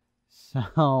 yeah.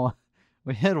 So,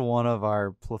 we had one of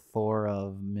our plethora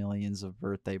of millions of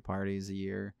birthday parties a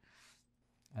year.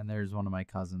 And there's one of my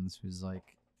cousins who's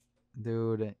like,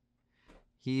 dude,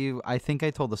 I think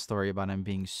I told the story about him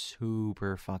being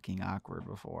super fucking awkward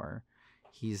before.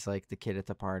 He's like the kid at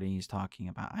the party. He's talking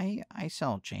about, I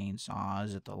sell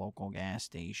chainsaws at the local gas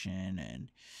station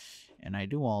and I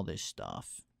do all this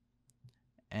stuff.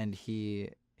 And he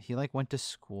like went to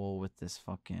school with this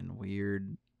fucking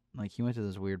weird, like he went to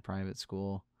this weird private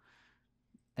school.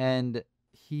 And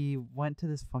he went to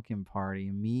this fucking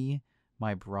party. Me,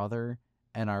 my brother,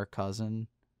 and our cousin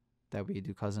that we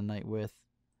do cousin night with.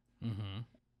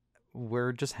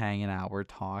 We're just hanging out. We're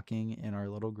talking in our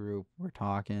little group. We're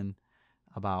talking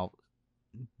about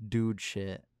dude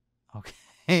shit.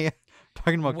 Okay.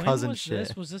 Talking about cousin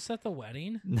shit. Was this at the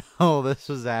wedding? No, this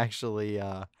was actually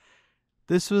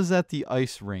this was at the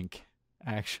ice rink,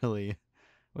 actually.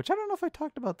 Which I don't know if I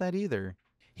talked about that either.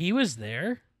 He was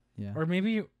there? Yeah. Or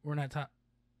maybe we're not talking.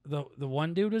 The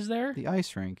one dude was there? The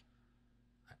ice rink.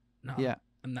 No. Yeah.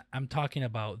 I'm talking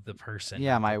about the person.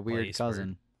 Yeah, my weird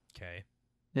cousin. Okay.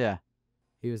 Yeah.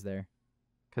 He was there.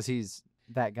 Because he's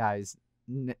that guy's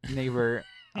neighbor.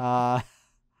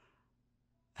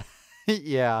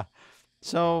 Yeah.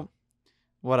 So,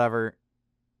 whatever.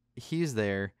 He's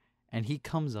there, and he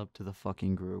comes up to the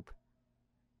fucking group,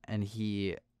 and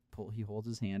he holds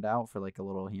his hand out for like a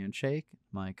little handshake.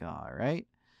 I'm like, all right.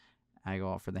 I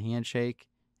go out for the handshake,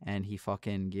 and he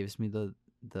fucking gives me the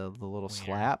little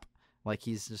slap, like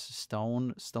he's just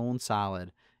stone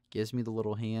solid. Gives me the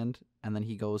little hand, and then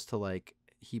he goes to like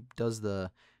he does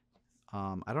the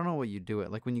I don't know what you do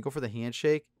it like when you go for the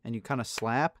handshake and you kind of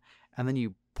slap and then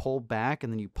you pull back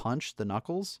and then you punch the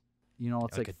knuckles. You know,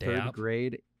 it's like third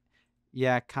grade.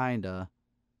 Yeah, kinda,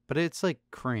 but it's like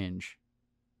cringe.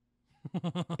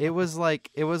 It was like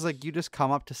you just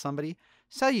come up to somebody,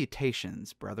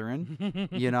 salutations, brethren,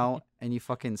 and you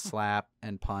fucking slap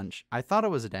and punch. I thought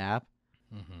it was a dap,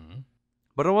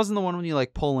 but it wasn't the one when you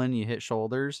like pull in, and you hit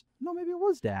shoulders. No, maybe it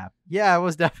was dap. Yeah, it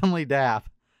was definitely dap.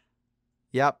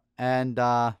 Yep, and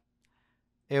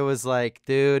it was like,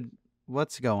 dude,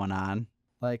 what's going on?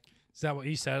 Like, is that what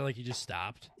he said? Like, he just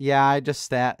stopped? Yeah, I just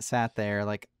sat there.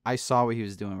 Like, I saw what he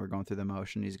was doing. We're going through the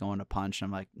motion. He's going to punch.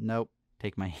 I'm like, nope,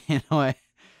 take my hand away.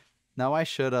 No, I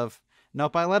should have.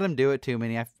 Nope, I let him do it to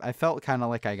me. I felt kind of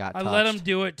like I got touched. I let him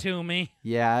do it to me.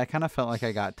 Yeah, I kind of felt like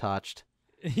I got touched.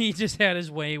 He just had his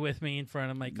way with me in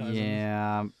front of my cousins.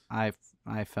 Yeah, I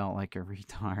felt like a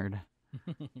retard.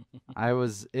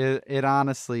 It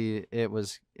honestly, it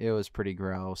was pretty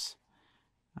gross.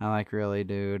 I like, really,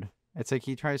 dude. It's like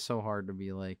he tries so hard to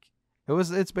be like,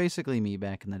 it's basically me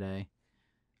back in the day.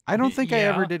 I don't think I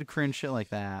ever did cringe shit like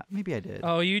that. Maybe I did.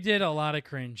 Oh, you did a lot of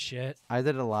cringe shit. I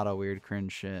did a lot of weird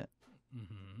cringe shit.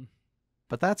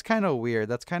 But that's kind of weird.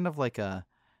 That's kind of like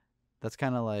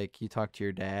you talk to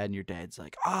your dad and your dad's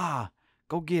like,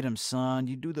 go get him, son.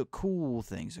 You do the cool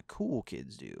things the cool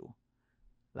kids do.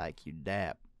 Like you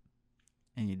dap.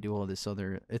 And you do all this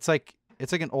other, it's like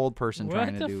an old person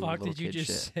trying to do little kid shit. What the fuck did you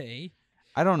just say?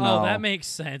 I don't know. Oh, that makes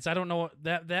sense. I don't know what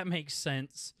that makes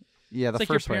sense. Yeah, the it's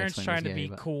first like your parents trying to be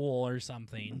cool or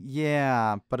something.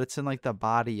 Yeah, but it's in like the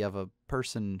body of a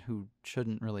person who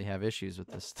shouldn't really have issues with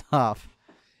this stuff.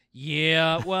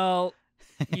 Yeah, well,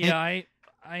 yeah,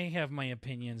 I have my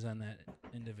opinions on that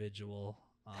individual.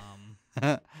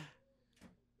 Yeah.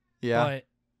 But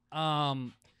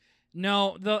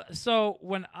no, so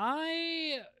when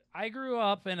I grew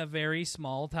up in a very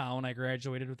small town. I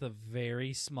graduated with a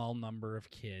very small number of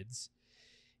kids.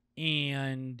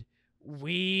 And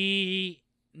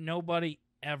nobody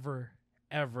ever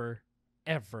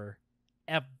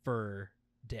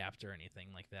dapped or anything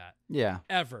like that. Yeah.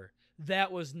 Ever.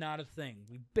 That was not a thing.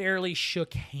 We barely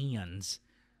shook hands.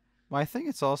 Well, I think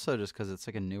it's also just because it's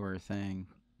like a newer thing.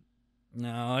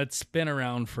 No, it's been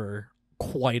around for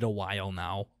quite a while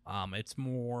now. It's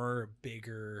more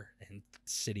bigger in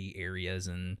city areas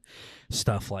and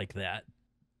stuff like that.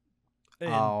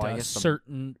 And, I guess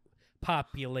certain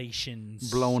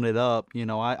populations. Blowing it up.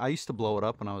 I used to blow it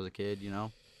up when I was a kid,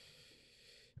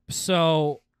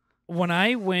 So when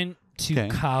I went to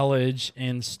college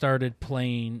and started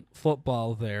playing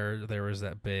football there was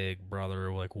that big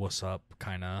brother, like, what's up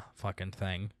kind of fucking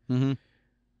thing. Mm-hmm.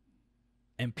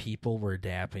 And people were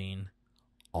dapping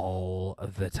all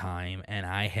the time, and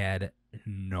I had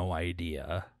no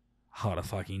idea how to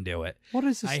fucking do it. What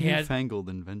is this newfangled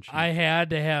invention? I had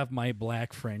to have my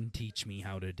black friend teach me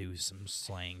how to do some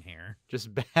slang here. Just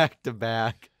back to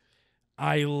back.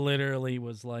 I literally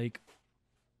was like,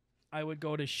 I would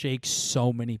go to shake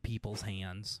so many people's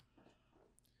hands.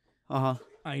 Uh-huh.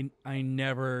 I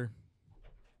never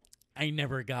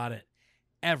got it.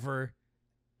 Ever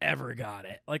got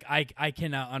it. Like, I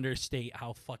cannot understate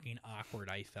how fucking awkward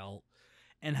I felt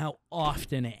and how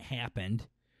often it happened.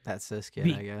 That's this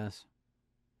kid, I guess.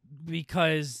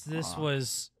 Because this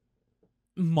was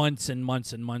months and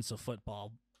months and months of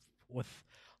football with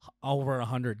over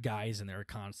 100 guys, and they were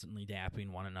constantly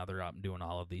dapping one another up and doing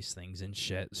all of these things and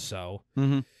shit. So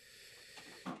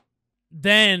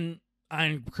then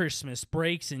on Christmas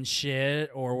breaks and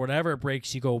shit, or whatever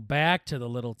breaks, you go back to the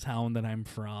little town that I'm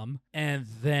from, and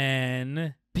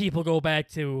then people go back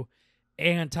to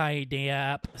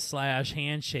anti-dap /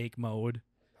 handshake mode.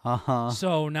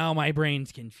 So now my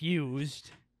brain's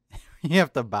confused. You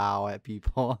have to bow at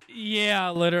people.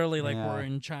 Yeah, literally, like we're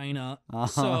in China.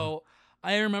 So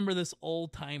I remember this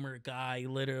old-timer guy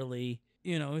literally,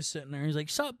 sitting there. He's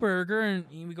like, "Sup, burger?" And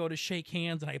we go to shake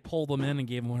hands, and I pulled him in and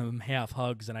gave him one of them half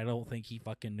hugs, and I don't think he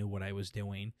fucking knew what I was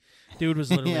doing. Dude was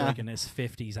literally like in his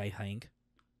 50s, I think.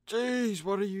 Jeez,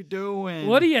 what are you doing?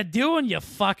 What are you doing, you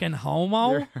fucking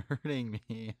homo? You're hurting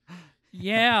me.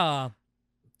 Yeah.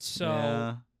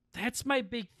 So that's my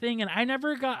big thing, and I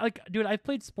never got, dude, I've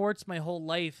played sports my whole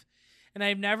life, and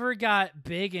I've never got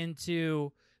big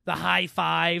into the high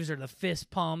fives or the fist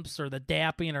pumps or the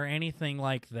dapping or anything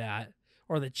like that,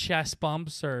 or the chest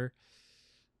bumps or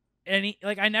any,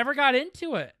 I never got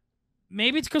into it.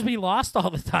 Maybe it's because we lost all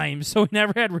the time, so we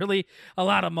never had really a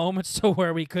lot of moments to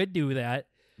where we could do that.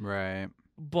 Right.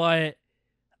 But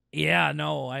yeah,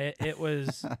 no, it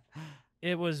was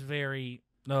very.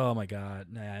 Oh my god!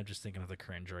 Nah, I'm just thinking of the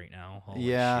cringe right now. Holy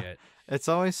shit. It's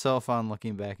always so fun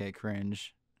looking back at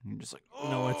cringe. You're just like, oh.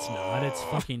 No, it's not. It's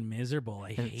fucking miserable.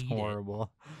 I hate it. It's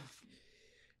horrible.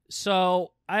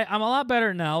 So I'm a lot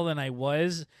better now than I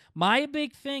was. My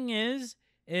big thing is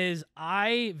is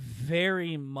I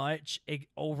very much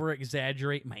over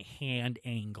exaggerate my hand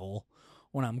angle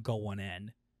when I'm going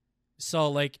in. So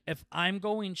like if I'm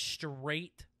going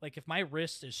straight, like if my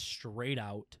wrist is straight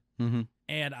out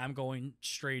and I'm going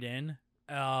straight in,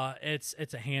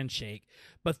 it's a handshake.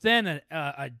 But then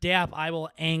a dap, I will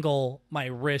angle my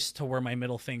wrist to where my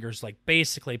middle finger's like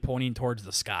basically pointing towards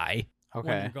the sky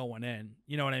when you're going in.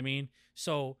 You know what I mean?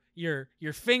 So your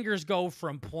fingers go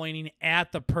from pointing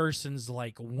at the person's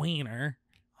like wiener,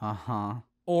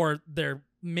 or their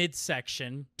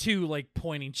midsection to like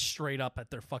pointing straight up at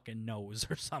their fucking nose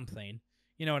or something.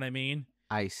 You know what I mean?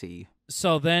 I see.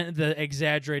 So then the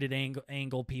exaggerated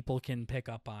angle people can pick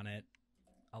up on it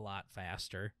a lot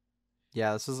faster.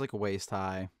 Yeah, this is like waist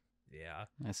high. Yeah,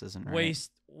 this isn't right.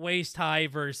 Waist high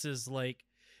versus like,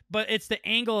 but it's the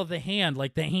angle of the hand.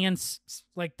 Like the hands,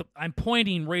 like I'm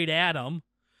pointing right at them,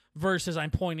 versus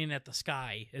I'm pointing at the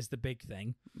sky is the big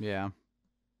thing. Yeah.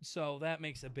 So that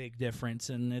makes a big difference,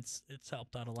 and it's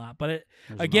helped out a lot. But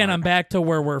again, I'm back to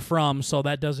where we're from, so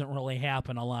that doesn't really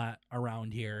happen a lot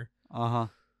around here. But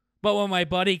when my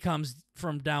buddy comes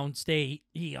from downstate,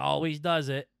 he always does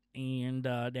it, and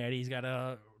Daddy's got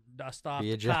to dust off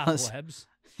the cobwebs.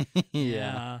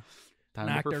 Yeah.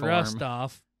 Knock the rust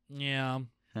off. Yeah.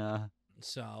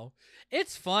 So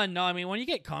it's fun. No, I mean, when you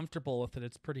get comfortable with it,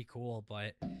 it's pretty cool,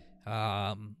 but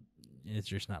it's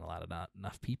just not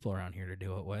enough people around here to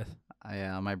do it with.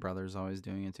 Yeah, my brother's always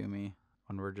doing it to me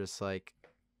when we're just like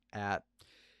at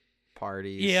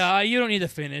parties. Yeah, you don't need to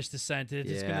finish the sentence.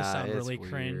 It's gonna sound really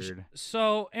cringe.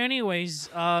 So, anyways,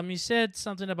 you said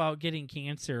something about getting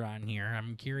cancer on here.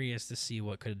 I'm curious to see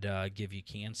what could give you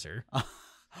cancer.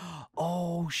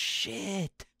 Oh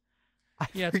shit!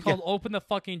 It's called Open the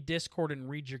Fucking Discord and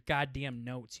read your goddamn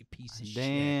notes, you piece of shit.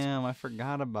 Damn, I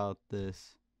forgot about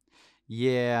this.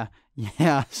 Yeah.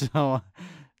 So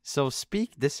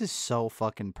this is so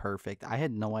fucking perfect. I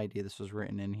had no idea this was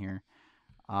written in here.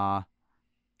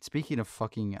 Speaking of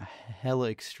fucking hella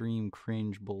extreme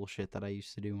cringe bullshit that I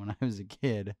used to do when I was a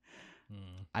kid,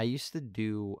 I used to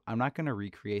do, I'm not going to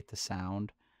recreate the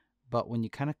sound, but when you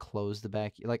kind of close the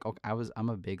back, like, I'm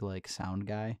a big, like, sound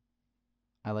guy.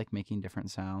 I like making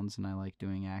different sounds, and I like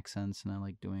doing accents, and I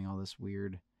like doing all this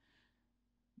weird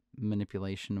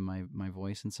manipulation of my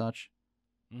voice and such.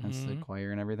 Hence the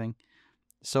choir and everything.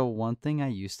 So one thing I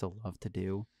used to love to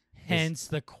do, hence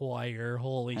the choir.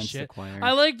 Holy shit! The choir.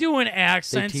 I like doing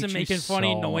accents and making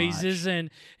funny noises and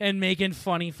making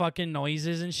funny fucking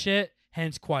noises and shit.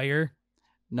 Hence choir.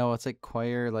 No, it's like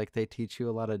choir. Like they teach you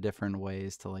a lot of different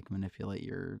ways to like manipulate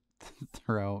your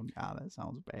throat. God, that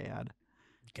sounds bad.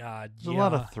 God, there's a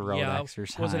lot of throat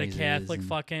exercises. Was it a Catholic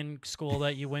fucking school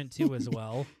that you went to as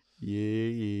well?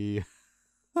 Yeah.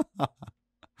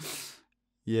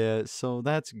 Yeah, so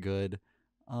that's good.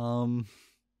 So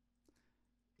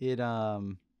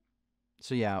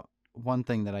yeah, one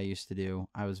thing that I used to do,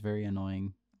 I was very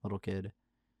annoying little kid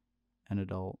and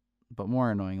adult, but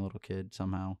more annoying little kid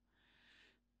somehow.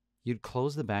 You'd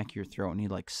close the back of your throat and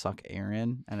you'd like suck air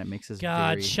in, and it makes this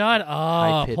very shut up.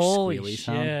 high-pitched Holy squealy shit.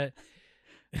 sound.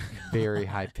 Very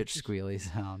high-pitched squealy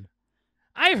sound.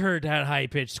 I've heard that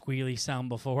high-pitched squealy sound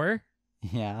before.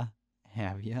 Yeah,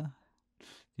 have you?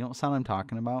 You know what sound I'm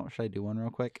talking about? Should I do one real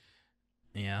quick?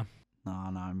 Yeah. No,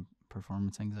 I'm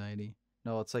performance anxiety.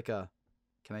 No, it's like a,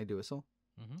 can I do a whistle?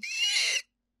 Mm-hmm.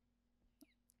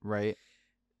 Right?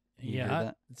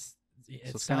 Yeah.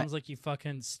 It sounds like you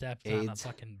fucking stepped on a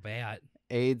fucking bat.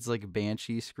 AIDS, like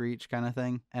banshee screech kind of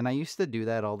thing. And I used to do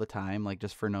that all the time, like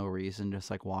just for no reason,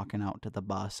 just like walking out to the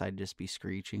bus, I'd just be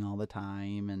screeching all the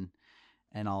time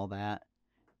and all that.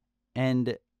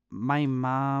 And my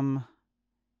mom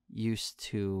used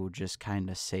to just kind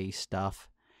of say stuff.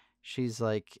 She's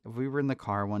like, we were in the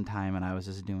car one time and I was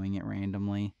just doing it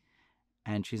randomly.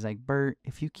 And she's like, Bert,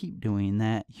 if you keep doing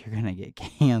that, you're going to get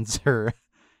cancer.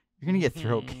 You're going to get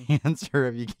throat cancer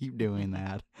if you keep doing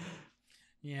that.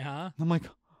 Yeah. I'm like,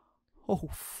 oh,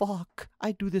 fuck.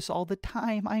 I do this all the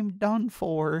time. I'm done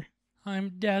for.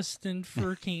 I'm destined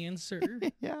for cancer.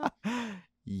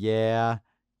 Yeah.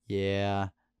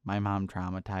 My mom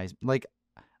traumatized. Like,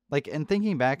 and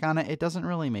thinking back on it, it doesn't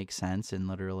really make sense in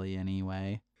literally any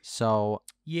way. So,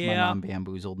 my mom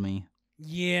bamboozled me.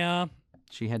 Yeah.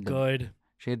 She had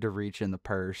to reach in the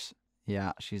purse.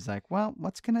 Yeah, she's like, well,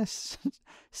 what's gonna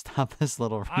stop this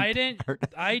little?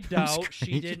 I doubt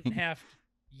she didn't have.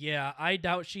 Yeah, I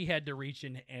doubt she had to reach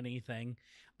into anything.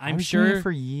 I'm sure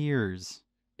for years.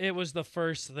 It was the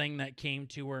first thing that came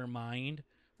to her mind,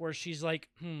 where she's like,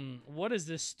 what is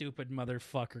this stupid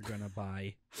motherfucker gonna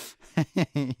buy?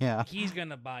 Yeah, he's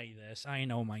gonna buy this. I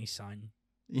know my son.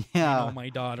 Yeah, I know my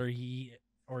daughter.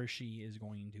 or she is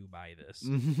going to buy this.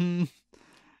 Mm-hmm.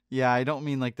 Yeah, I don't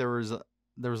mean like there was a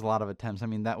lot of attempts. I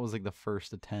mean, that was like the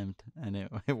first attempt, and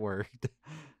it worked.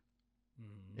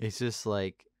 It's just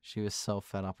like she was so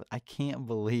fed up. I can't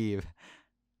believe.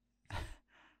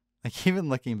 Like, even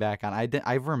looking back on,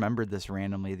 I remembered this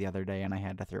randomly the other day, and I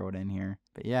had to throw it in here.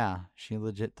 But yeah, she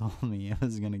legit told me it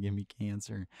was gonna give me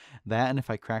cancer. That, and if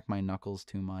I crack my knuckles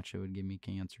too much, it would give me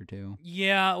cancer too.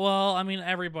 Yeah, well, I mean,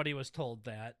 everybody was told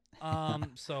that.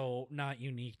 So not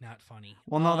unique, not funny.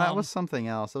 Well, no, that was something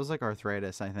else. It was like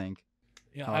arthritis, I think.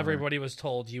 Yeah, However, everybody was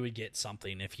told you would get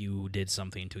something if you did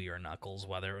something to your knuckles,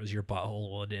 whether it was your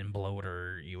butthole would implode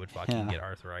or you would fucking get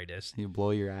arthritis. You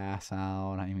blow your ass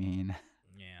out. I mean,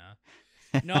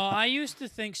 yeah. No, I used to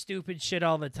think stupid shit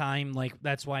all the time. Like,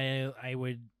 that's why I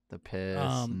would the piss.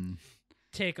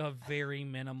 take a very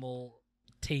minimal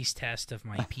taste test of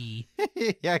my pee.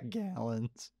 Yeah,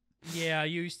 gallons. Yeah,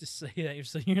 you used to say that.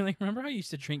 So you're like, remember how you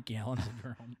used to drink gallons of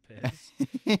your own piss?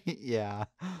 Yeah.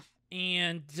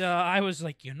 And I was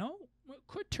like, it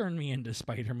could turn me into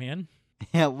Spider-Man.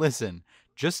 Yeah, listen,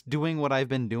 just doing what I've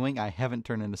been doing, I haven't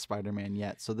turned into Spider-Man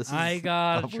yet. So this is I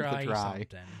gotta try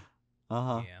something.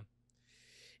 Uh-huh. Yeah.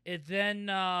 And then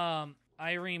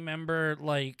I remember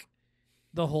like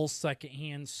the whole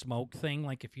secondhand smoke thing.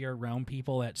 Like, if you're around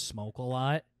people that smoke a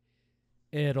lot,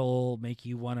 it'll make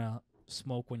you want to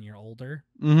smoke when you're older.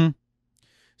 Mm-hmm.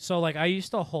 So like, I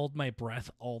used to hold my breath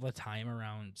all the time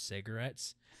around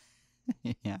cigarettes.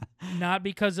 Yeah. Not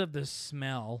because of the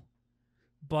smell,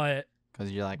 but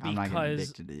because you're like, I'm not getting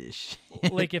addicted to this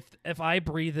shit. Like, if I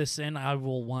breathe this in, I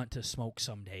will want to smoke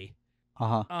someday.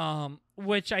 Uh-huh.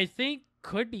 Which I think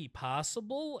could be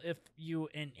possible if you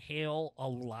inhale a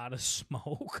lot of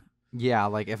smoke. Yeah,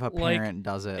 like if a parent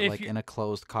does it, like in a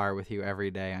closed car with you every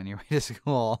day on your way to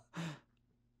school.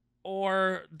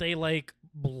 Or they like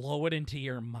blow it into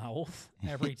your mouth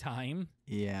every time.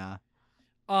 Yeah.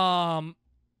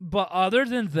 But other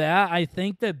than that, I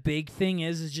think the big thing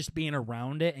is just being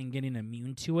around it and getting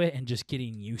immune to it and just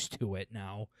getting used to it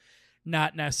now.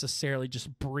 Not necessarily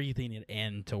just breathing it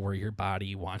in to where your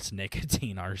body wants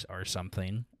nicotine or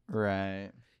something. Right.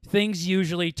 Things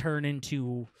usually turn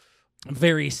into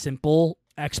very simple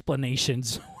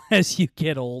explanations as you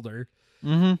get older.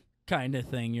 Mm-hmm. Kind of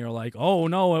thing. You're like, oh,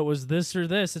 no, it was this or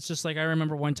this. It's just like, I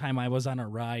remember one time I was on a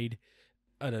ride,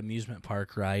 an amusement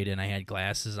park ride, and I had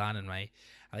glasses on, and I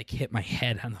hit my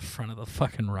head on the front of the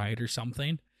fucking ride or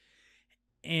something.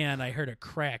 And I heard a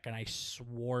crack, and I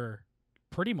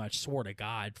pretty much swore to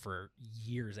God for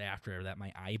years after that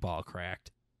my eyeball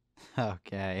cracked.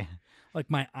 Okay. Like,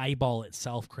 my eyeball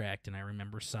itself cracked, and I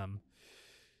remember some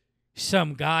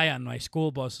guy on my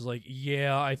school bus was like,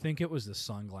 yeah, I think it was the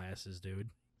sunglasses, dude.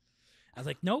 I was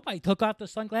like, nope, I took off the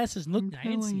sunglasses and looked, and I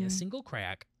didn't see a single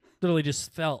crack. Literally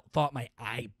just thought my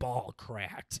eyeball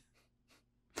cracked.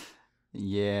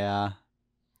 Yeah.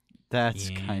 That's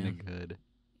kind of good.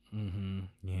 Mm-hmm.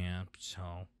 Yeah,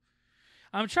 so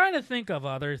I'm trying to think of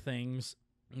other things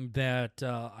that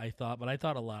I thought, but I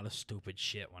thought a lot of stupid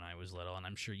shit when I was little, and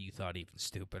I'm sure you thought even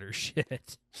stupider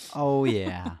shit. Oh,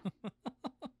 yeah.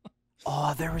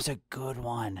 Oh, there was a good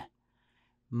one.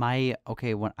 When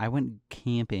I went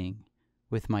camping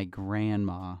with my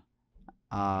grandma,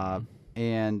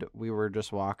 and we were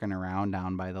just walking around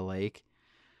down by the lake,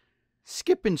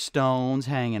 skipping stones,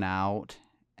 hanging out,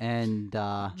 and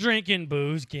drinking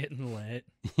booze, getting lit.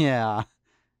 Yeah,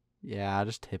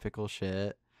 just typical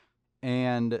shit.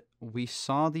 And we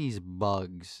saw these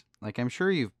bugs. Like, I'm sure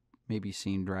you've maybe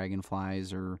seen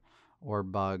dragonflies or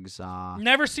bugs.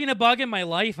 Never seen a bug in my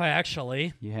life,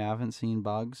 actually. You haven't seen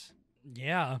bugs?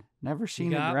 Yeah. Never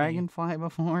seen a dragonfly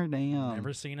before? Damn.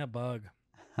 Never seen a bug.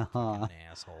 Fucking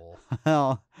asshole.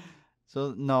 Well,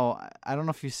 so no, I don't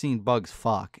know if you've seen bugs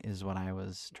fuck, is what I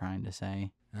was trying to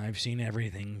say. I've seen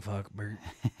everything fuck, Bert.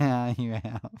 Yeah, you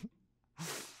have.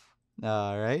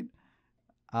 All right.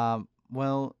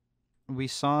 Well, we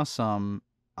saw some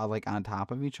like on top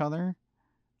of each other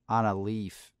on a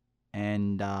leaf,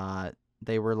 and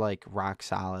they were like rock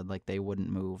solid, like they wouldn't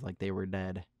move, like they were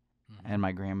dead. Mm-hmm. And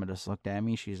my grandma just looked at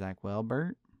me. She's like, well,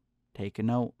 Bert, take a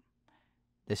note.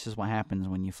 This is what happens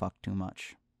when you fuck too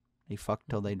much. They fucked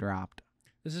till they dropped.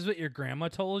 This is what your grandma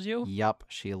told you? Yup,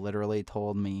 she literally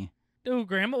told me. Dude,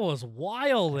 grandma was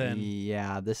wild then.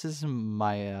 Yeah, this is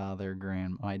my other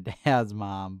my dad's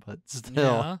mom, but still.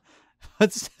 Yeah.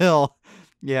 But still,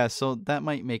 yeah, so that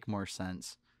might make more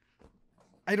sense.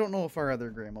 I don't know if our other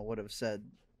grandma would have said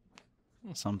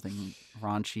something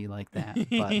raunchy like that,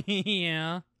 but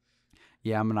yeah.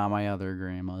 Yeah, not my other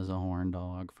grandma is a horn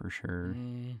dog for sure.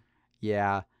 Mm.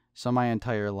 Yeah, so my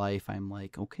entire life I'm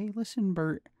like, okay, listen,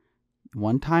 Bert,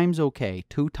 1 time's okay.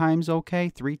 2 times okay.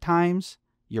 3 times,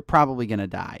 you're probably going to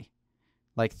die.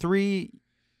 Like 3,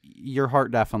 your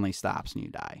heart definitely stops and you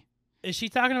die. Is she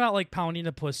talking about like pounding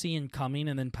a pussy and coming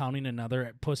and then pounding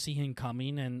another pussy and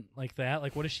coming and like that?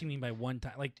 Like what does she mean by 1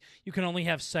 time? Like you can only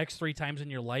have sex 3 times in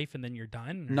your life and then you're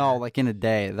done? Or? No, like in a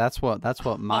day. That's what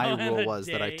my rule was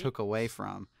day. that I took away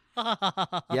from.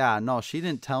 Yeah, no, she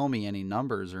didn't tell me any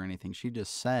numbers or anything. She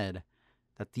just said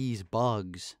that these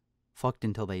bugs fucked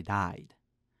until they died.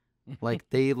 Like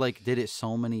they like did it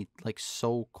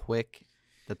so quick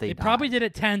that they died. Probably did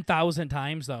it 10,000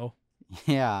 times though.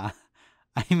 Yeah.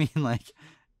 I mean, like,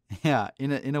 yeah,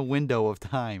 in a window of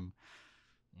time.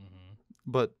 Mm-hmm.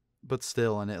 But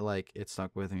still, and it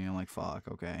stuck with me. I'm like, fuck,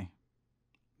 okay.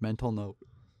 Mental note.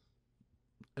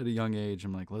 At a young age,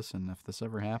 I'm like, listen, if this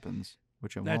ever happens,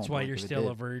 which it won't. That's why you're still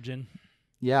a virgin.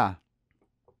 Yeah.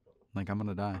 Like, I'm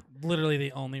gonna die. Literally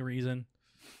the only reason.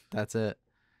 That's it.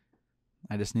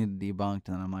 I just need it debunked,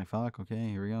 and then I'm like, fuck, okay,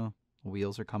 here we go. The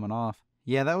wheels are coming off.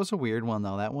 Yeah, that was a weird one,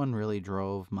 though. That one really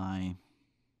drove me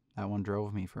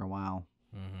for a while.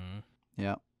 Mm-hmm.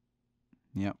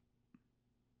 Yep.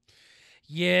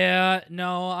 Yeah,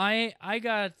 no, I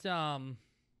got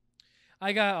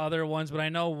other ones, but I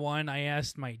know one I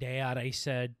asked my dad, I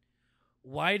said,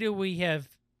 why do we have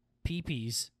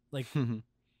peepees? Like,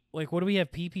 like, what do we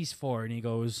have peepees for? And he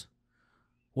goes,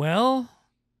 well,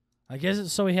 I guess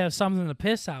it's so we have something to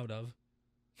piss out of.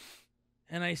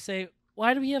 And I say,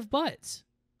 why do we have butts?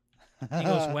 He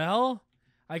goes, well,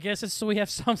 I guess it's so we have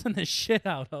something to shit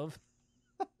out of.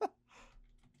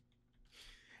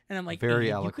 And I'm like, very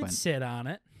eloquent. You could sit on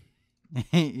it.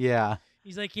 Yeah.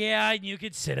 He's like, yeah, you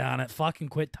could sit on it. Fucking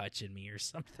quit touching me or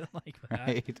something like that.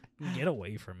 Right. Get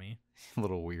away from me.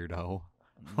 Little weirdo.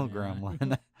 Little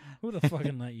gremlin. Who the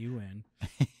fucking let you in?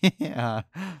 Yeah.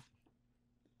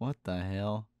 What the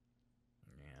hell?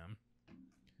 Yeah.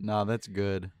 No, that's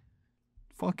good.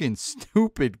 Fucking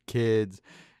stupid kids.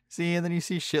 See, and then you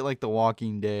see shit like The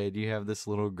Walking Dead. You have this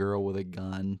little girl with a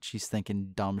gun. She's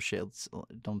thinking dumb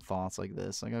thoughts like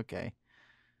this. Like, okay.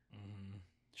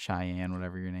 Cheyenne,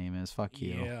 whatever your name is. Fuck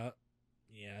you.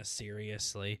 Yeah,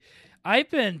 seriously.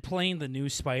 I've been playing the new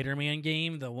Spider-Man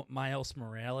game, the Miles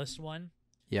Morales one.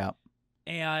 Yeah.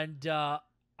 And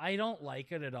I don't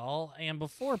like it at all. And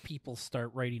before people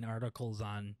start writing articles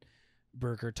on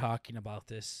Burger talking about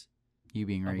this. You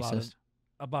being racist?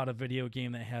 About a video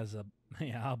game that has a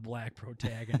black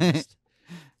protagonist.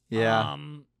 Yeah.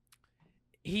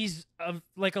 He's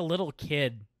like a little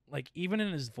kid. Like, even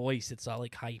in his voice, it's all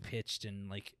like high pitched and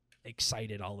like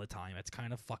excited all the time. It's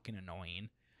kind of fucking annoying.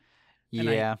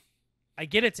 Yeah. I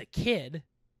get it's a kid.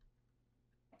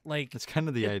 Like, it's kind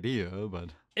of the idea, but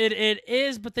it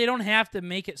is, but they don't have to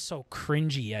make it so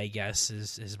cringy, I guess,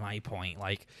 is my point.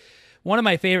 Like, one of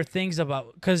my favorite things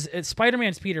about, because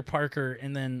Spider-Man's Peter Parker,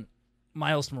 and then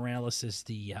Miles Morales is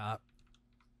the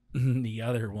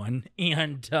other one,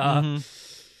 and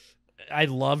I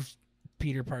loved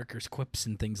Peter Parker's quips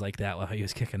and things like that while he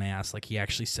was kicking ass. Like, he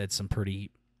actually said some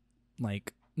pretty,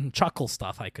 like, chuckle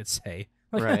stuff, I could say.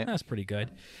 Like, right. That's pretty good.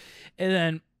 And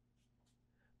then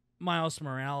Miles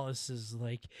Morales is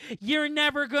like, you're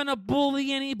never gonna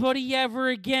bully anybody ever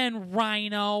again,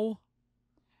 Rhino.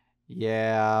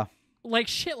 Yeah. Like,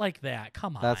 shit like that.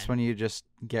 Come on. That's when you just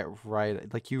get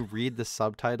right. Like, you read the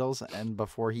subtitles, and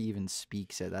before he even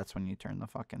speaks it, that's when you turn the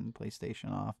fucking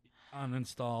PlayStation off.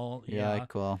 Uninstall. Yeah,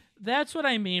 cool. That's what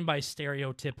I mean by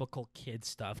stereotypical kid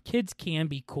stuff. Kids can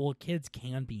be cool. Kids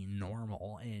can be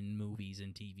normal in movies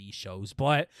and TV shows.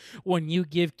 But when you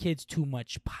give kids too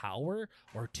much power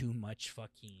or too much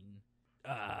fucking,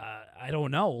 I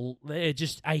don't know.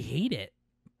 I hate it.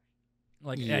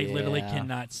 Like, yeah. I literally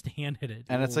cannot stand it.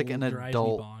 And it's like an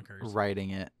adult writing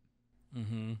it.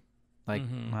 Mm-hmm. Like,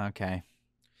 okay.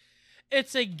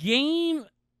 It's a game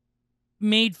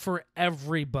made for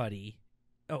everybody,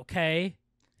 okay?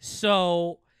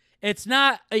 So it's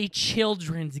not a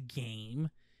children's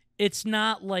game. It's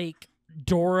not like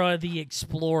Dora the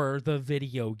Explorer, the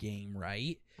video game,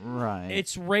 right? Right.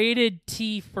 It's rated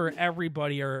T for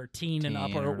everybody, or teen and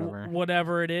up, or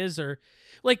whatever it is, or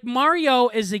like Mario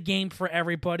is a game for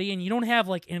everybody, and you don't have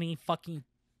like any fucking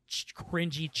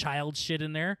cringy child shit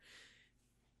in there.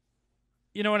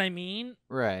 You know what I mean?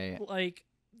 Right. Like,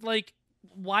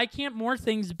 why can't more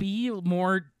things be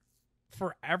more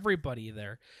for everybody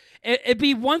there? It'd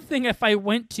be one thing if I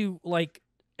went to, like,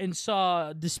 and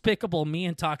saw Despicable Me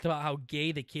and talked about how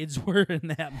gay the kids were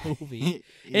in that movie.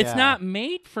 Yeah. It's not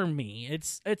made for me.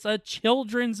 It's a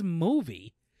children's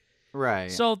movie.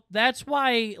 Right. So that's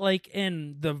why, like,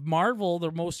 in the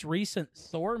most recent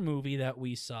Thor movie that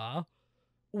we saw,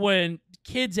 when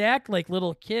kids act like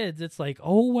little kids, it's like,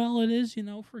 oh, well, it is,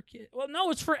 for kids. Well,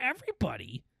 no, it's for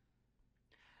everybody.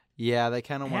 Yeah, they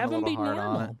kind of went a Have them little be hard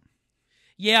normal. on it.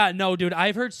 Yeah, no, dude,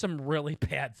 I've heard some really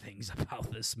bad things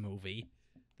about this movie.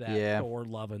 Yeah. Thor: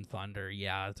 Love and Thunder.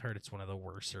 Yeah, I've heard it's one of the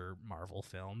worser Marvel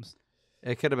films.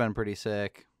 It could have been pretty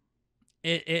sick.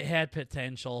 It had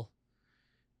potential.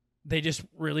 They just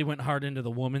really went hard into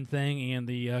the woman thing and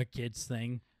the kids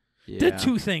thing. Yeah. The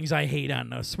two things I hate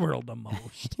on this world the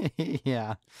most.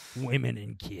 Yeah. Women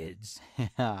and kids.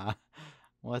 Yeah.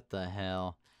 What the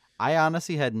hell? I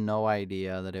honestly had no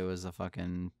idea that it was a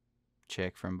fucking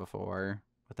chick from before.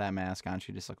 With that mask on,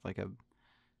 she just looked like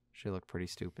she looked pretty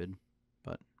stupid.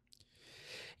 But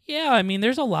yeah, I mean,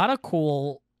 there's a lot of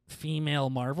cool female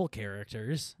Marvel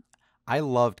characters. I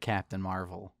loved Captain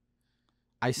Marvel.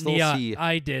 I still see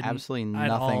absolutely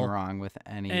nothing wrong with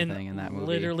anything in that movie.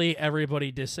 Literally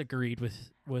everybody disagreed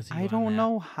with you. I don't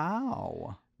know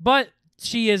how. But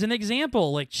she is an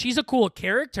example. Like, she's a cool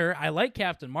character. I like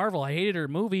Captain Marvel. I hated her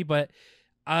movie, but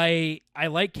I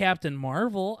like Captain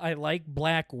Marvel. I like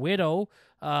Black Widow.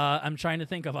 I'm trying to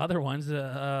think of other ones.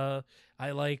 I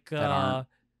like that aren't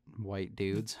white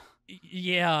dudes.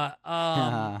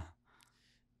 Yeah.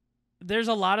 There's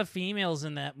a lot of females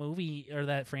in that movie or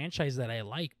that franchise that I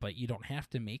like, but you don't have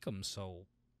to make them so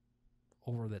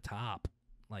over the top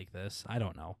like this. I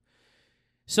don't know.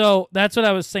 So that's what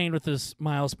I was saying with this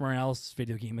Miles Morales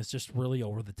video game. It's just really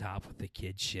over the top with the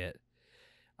kid shit.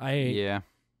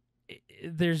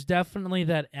 There's definitely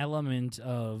that element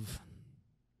of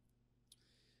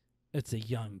it's a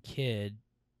young kid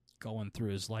going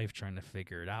through his life trying to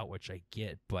figure it out, which I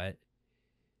get, but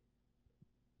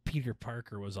Peter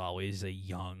Parker was always a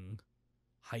young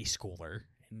high schooler,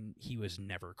 and he was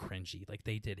never cringy. Like,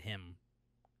 they did him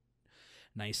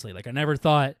nicely. Like, I never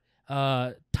thought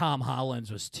Tom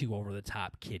Holland's was too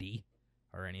over-the-top kiddie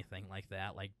or anything like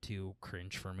that, like, too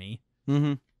cringe for me.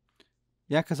 Mm-hmm.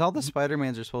 Yeah, because all the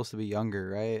Spider-Mans are supposed to be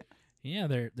younger, right? Yeah,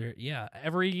 they're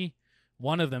every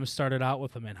one of them started out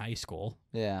with them in high school.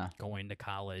 Yeah. Going to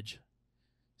college.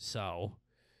 So,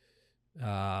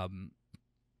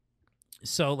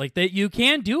 like, you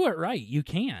can do it right. You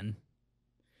can.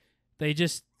 They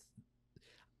just,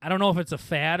 I don't know if it's a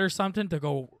fad or something to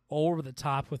go over the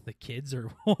top with the kids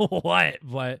or what,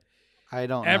 but I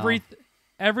don't know.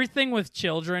 Everything with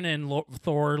children in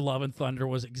Thor: Love and Thunder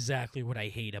was exactly what I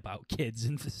hate about kids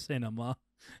in the cinema.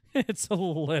 It's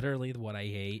literally what I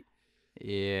hate.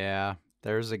 Yeah.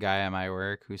 There's a guy at my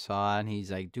work who saw it, and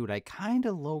he's like, dude, I kind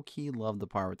of low-key love the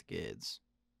part with the kids.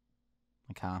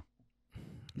 Like, huh?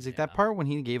 He's like, that part when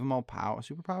he gave them all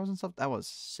superpowers and stuff, that was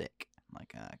sick. I'm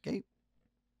like, okay.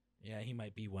 Yeah, he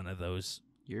might be one of those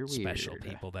you're special weird.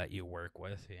 People that you work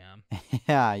with, yeah.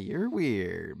 Yeah, you're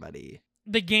weird, buddy.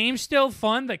 The game's still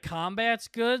fun. The combat's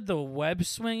good. The web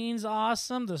swinging's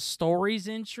awesome. The story's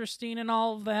interesting and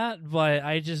all of that, but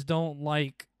I just don't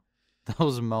like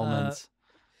those moments.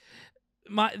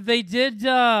 They did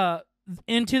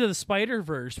Into the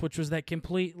Spider-Verse, which was that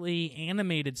completely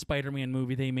animated Spider-Man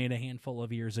movie they made a handful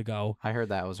of years ago. I heard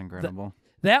that was incredible.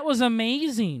 That was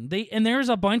amazing. There's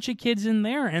a bunch of kids in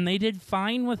there, and they did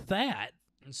fine with that.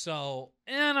 So,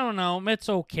 I don't know. It's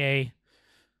okay.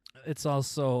 It's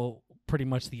also pretty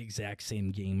much the exact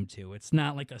same game, too. It's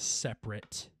not like a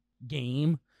separate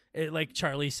game. Like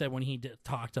Charlie said when he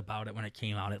talked about it when it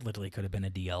came out, it literally could have been a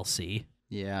DLC.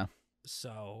 Yeah.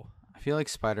 So I feel like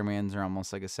Spider-Mans are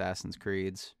almost like Assassin's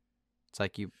Creeds. It's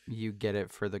like you get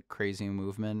it for the crazy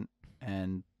movement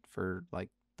and for like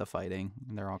the fighting.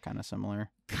 They're all kind of similar.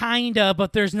 Kinda,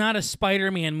 but there's not a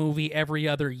Spider-Man movie every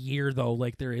other year though,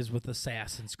 like there is with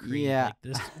Assassin's Creed. Yeah.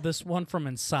 Like this one from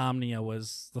Insomnia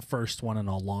was the first one in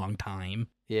a long time.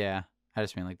 Yeah. I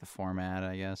just mean like the format,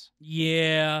 I guess.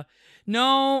 Yeah.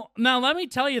 No, now let me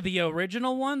tell you, the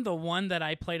original one, the one that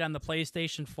I played on the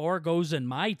PlayStation 4, goes in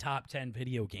my top 10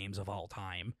 video games of all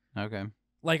time. Okay.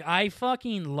 Like, I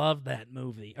fucking loved that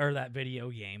movie, or that video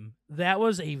game. That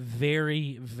was a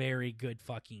very, very good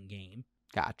fucking game.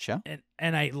 Gotcha.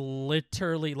 And I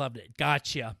literally loved it.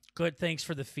 Gotcha. Good, thanks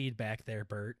for the feedback there,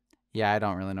 Bert. Yeah, I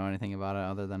don't really know anything about it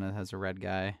other than it has a red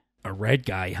guy. A red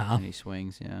guy, huh? And he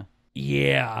swings, yeah.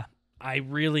 Yeah. I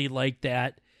really liked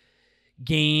that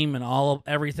game and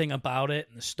everything about it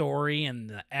and the story and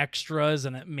the extras,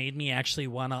 and it made me actually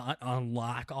want to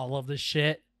unlock all of the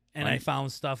shit. And I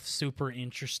found stuff super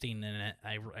interesting in it.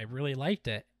 I really liked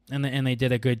it, and they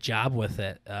did a good job with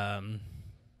it.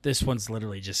 This one's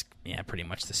literally just pretty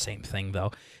much the same thing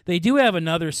though. They do have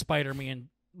another Spider-Man,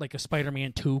 like a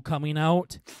Spider-Man 2 coming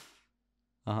out.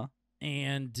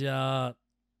 And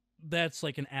that's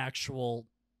like an actual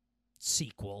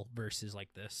sequel versus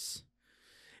like this.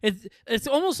 It's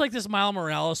almost like this Miles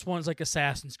Morales one's like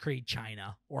Assassin's Creed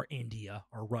China or India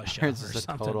or Russia or It's just a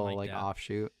something total like that.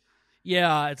 offshoot.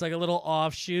 Yeah, it's like a little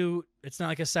offshoot. It's not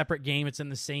like a separate game. It's in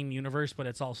the same universe, but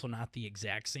it's also not the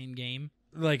exact same game.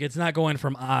 Like, it's not going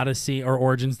from Odyssey or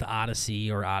Origins to Odyssey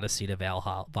or Odyssey to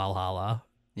Valhalla.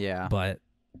 Yeah. But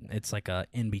it's like a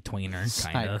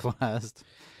in-betweener, kind of. Side quest.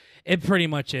 It pretty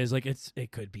much is. Like,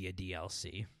 it could be a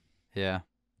DLC. Yeah.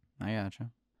 I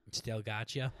gotcha. Still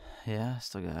gotcha? Yeah,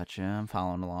 still gotcha. I'm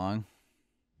following along.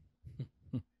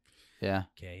 Yeah.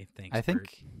 Okay, thanks, I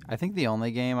think the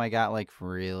only game I got like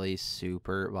really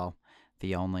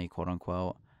the only quote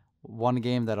unquote one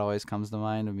game that always comes to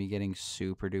mind of me getting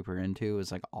super duper into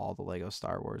is like all the Lego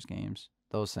Star Wars games.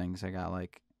 Those things I got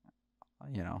like,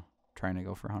 trying to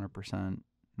go for 100%.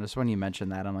 Just when you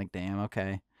mentioned that, I'm like, damn,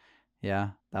 okay. Yeah,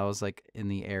 that was like in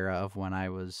the era of when I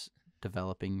was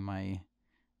developing my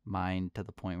mind to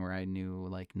the point where I knew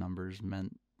like numbers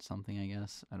meant something, I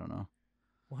guess. I don't know.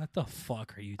 What the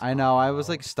fuck are you talking I know. I about? was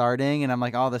like starting and I'm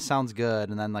like, oh, this sounds good.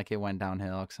 And then like it went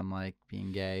downhill because I'm like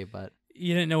being gay. But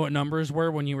you didn't know what numbers were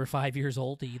when you were 5 years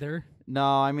old either? no,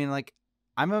 I mean, like,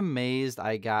 I'm amazed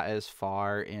I got as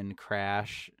far in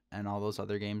Crash and all those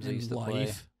other games I used to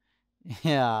play.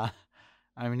 Yeah.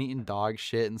 I mean, eating dog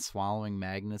shit and swallowing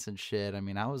magnets and shit. I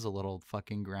mean, I was a little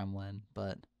fucking gremlin,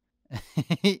 but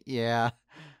yeah,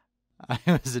 I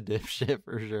was a dipshit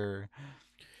for sure.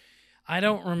 I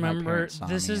don't remember. parents saw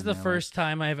This me is and the they're first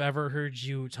time I've ever heard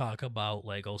you talk about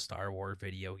Lego Star Wars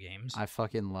video games. I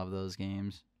fucking love those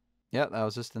games. Yeah, that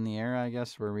was just in the era, I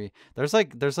guess, where there's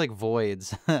like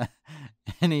voids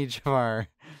in each of our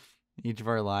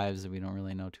lives that we don't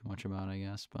really know too much about, I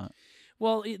guess. But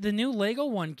well, the new Lego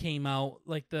one came out,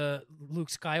 like the Luke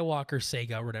Skywalker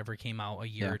Saga or whatever came out a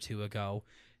year or two ago,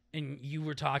 and you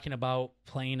were talking about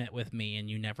playing it with me, and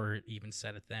you never even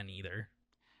said it then either.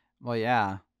 well,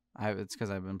 yeah, it's because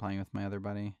I've been playing with my other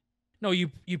buddy. No,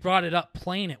 you brought it up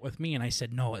playing it with me, and I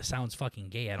said, no, it sounds fucking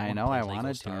gay. I know I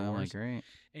wanted to. I'm like, great.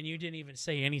 And you didn't even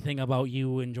say anything about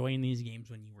you enjoying these games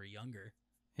when you were younger.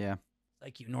 Yeah.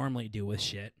 Like you normally do with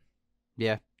shit.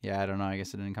 Yeah, I don't know. I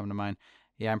guess it didn't come to mind.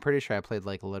 Yeah, I'm pretty sure I played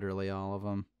like literally all of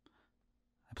them.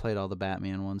 I played all the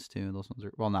Batman ones too. Those ones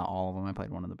are, well, not all of them. I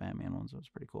played one of the Batman ones. It was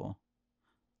pretty cool.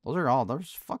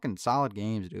 Those fucking solid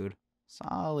games, dude.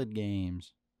 Solid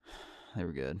games. They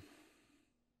were good.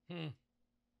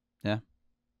 Yeah.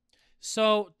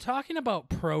 So, talking about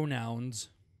pronouns.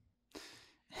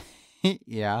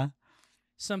 Yeah.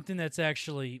 Something that's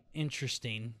actually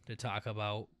interesting to talk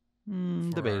about for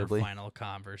Debatably. our final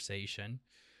conversation.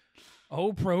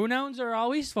 Oh, pronouns are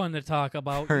always fun to talk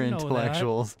about. For you know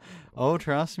intellectuals. Oh,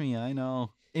 trust me, I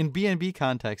know. In B&B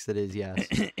context, it is, yes.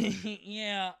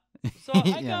 Yeah. So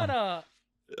I got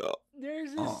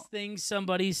there's this thing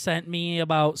somebody sent me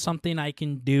about something I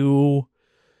can do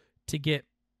to get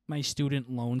my student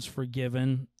loans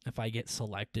forgiven if I get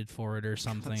selected for it or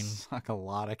something. Suck a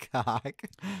lot of cock.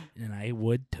 And I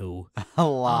would too. A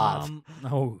lot.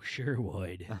 Oh, sure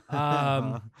would.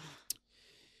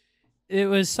 It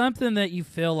was something that you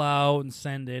fill out and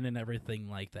send in and everything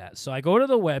like that. So I go to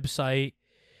the website,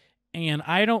 and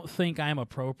I don't think I'm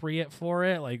appropriate for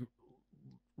it, like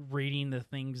reading the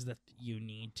things that you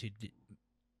need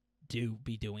to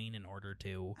be doing in order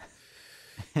to.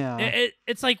 Yeah.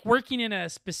 It's like working in a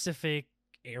specific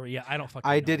area. I don't fucking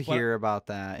know. I did hear about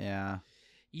that, yeah.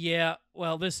 Yeah,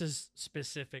 well, this is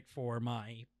specific for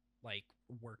my, like,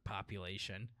 work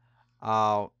population.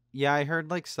 Oh, yeah, I heard,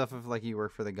 like, stuff of, like, you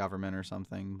work for the government or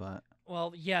something, but...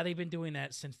 Well, yeah, they've been doing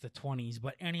that since the 20s,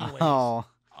 but anyways... Oh.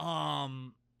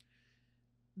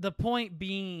 The point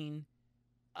being,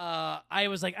 I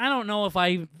was like, I don't know if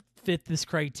I fit this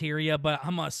criteria, but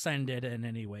I'm gonna send it in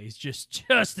anyways, just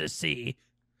to see.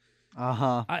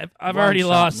 Uh-huh. I've already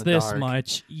lost this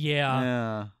much. Yeah.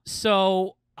 Yeah.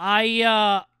 So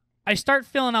I start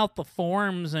filling out the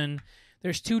forms, and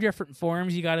there's 2 different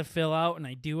forms you got to fill out, and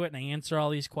I do it, and I answer all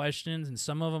these questions, and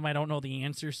some of them I don't know the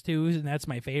answers to, and that's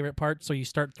my favorite part. So you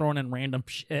start throwing in random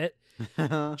shit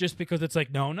just because it's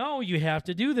like, no, you have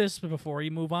to do this before you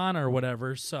move on or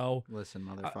whatever. So listen,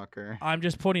 motherfucker. I'm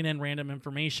just putting in random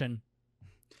information,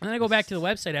 and then I go back to the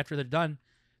website after they're done.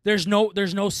 There's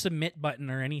no submit button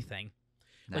or anything.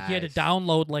 Nice. Like you had to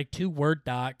download like 2 Word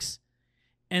docs,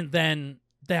 and then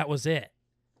that was it.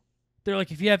 They're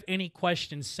like, if you have any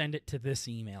questions, send it to this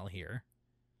email here.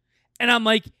 And I'm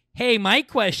like, hey, my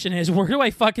question is, where do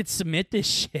I fucking submit this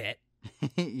shit?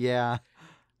 Yeah.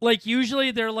 Like,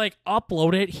 usually they're like,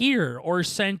 upload it here or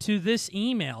send to this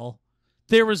email.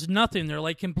 There was nothing. They're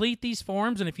like, complete these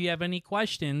forms, and if you have any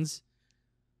questions,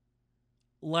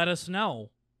 let us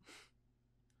know.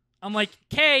 I'm like,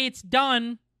 okay, it's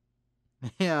done.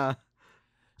 Yeah.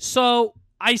 So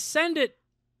I send it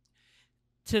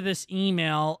to this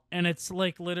email, and it's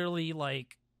like literally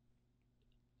like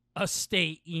a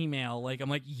state email. Like, I'm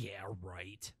like, yeah,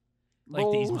 right.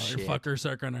 Like, these motherfuckers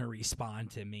are going to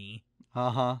respond to me.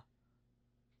 Uh-huh.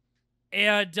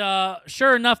 And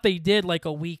sure enough, they did like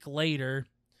a week later.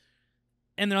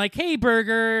 And they're like, hey,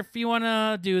 Burger, if you want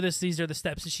to do this, these are the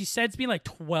steps. And she sends me like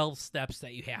 12 steps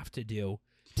that you have to do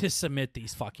to submit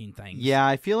these fucking things. Yeah,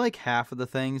 I feel like half of the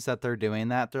things that they're doing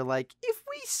they're like, if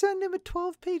we send him a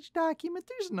 12-page document,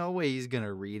 there's no way he's going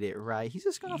to read it right. He's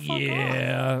just going to fuck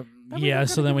off. Yeah,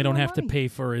 so then we don't have to pay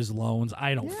for his loans.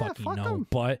 I don't fucking know. Him.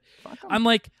 But I'm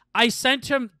like, I sent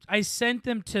them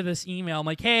to this email. I'm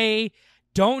like, hey,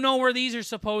 don't know where these are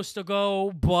supposed to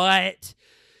go, but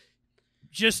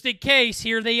just in case,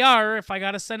 here they are. If I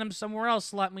got to send them somewhere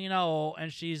else, let me know.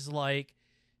 And she's like,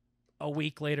 a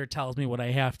week later, tells me what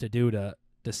I have to do to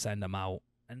send them out.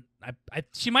 And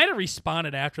she might have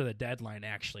responded after the deadline,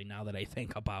 actually, now that I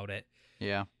think about it.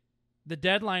 Yeah. The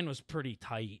deadline was pretty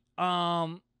tight.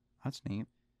 That's neat.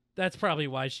 That's probably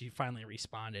why she finally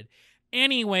responded.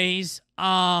 Anyways,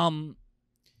 that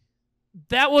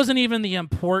wasn't even the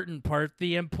important part.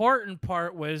 The important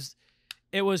part was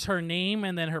it was her name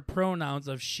and then her pronouns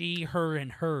of she, her,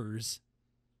 and hers.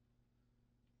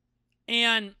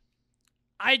 And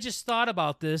I just thought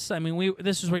about this. I mean,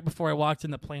 this was right before I walked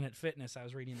into Planet Fitness. I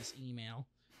was reading this email.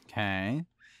 Okay.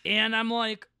 And I'm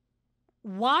like,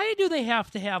 why do they have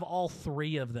to have all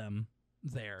three of them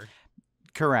there?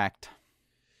 Correct.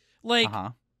 Like,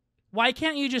 why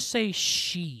can't you just say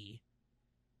she?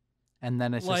 And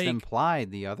then it's just implied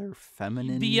the other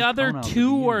feminine. The other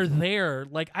two are there.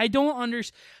 Like, I don't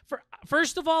understand.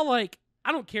 First of all, like,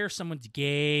 I don't care if someone's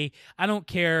gay. I don't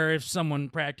care if someone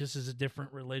practices a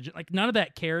different religion. Like, none of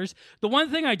that cares. The one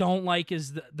thing I don't like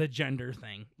is the gender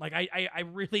thing. Like, I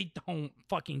really don't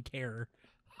fucking care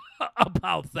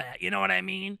about that. You know what I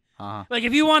mean? Like,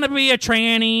 if you want to be a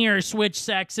tranny or switch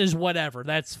sexes, whatever,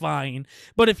 that's fine.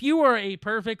 But if you are a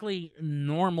perfectly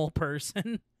normal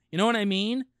person, you know what I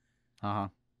mean?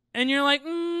 And you're like,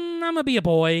 I'm going to be a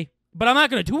boy, but I'm not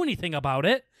going to do anything about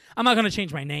it. I'm not going to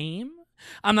change my name.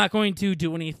 I'm not going to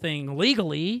do anything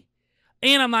legally.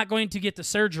 And I'm not going to get the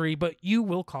surgery, but you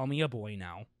will call me a boy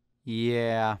now.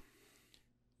 Yeah.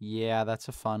 Yeah, that's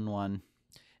a fun one.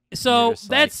 So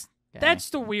that's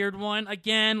the weird one.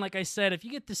 Again, like I said, if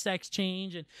you get the sex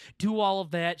change and do all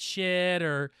of that shit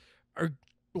or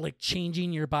like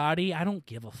changing your body, I don't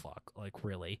give a fuck, like,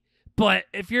 really. But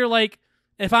if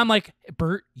I'm like,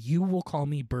 Bert, you will call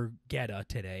me Bergetta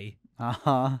today.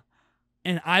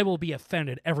 And I will be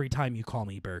offended every time you call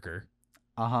me Burger.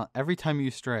 Every time you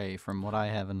stray from what I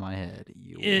have in my head.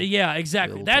 Yeah,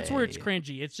 exactly. That's where it's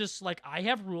cringy. It's just like, I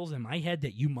have rules in my head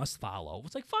that you must follow.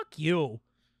 It's like, fuck you.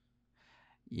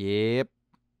 Yep.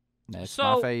 That's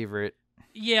my favorite.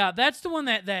 Yeah, that's the one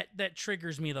that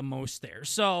triggers me the most there.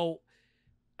 So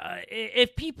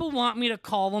if people want me to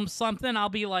call them something, I'll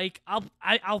be like,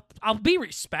 I'll be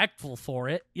respectful for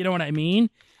it. You know what I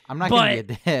mean? I'm not gonna be a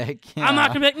dick. Yeah. I'm not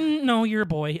gonna be like, no, you're a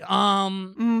boy.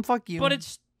 Fuck you. But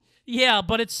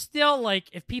it's still like,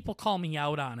 if people call me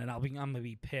out on it, I'm gonna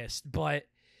be pissed. But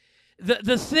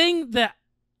the thing that,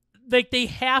 like, they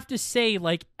have to say,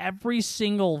 like, every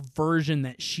single version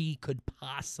that she could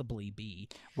possibly be.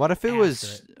 What if it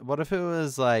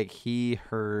was like he,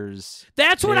 hers?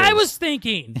 That's his. What I was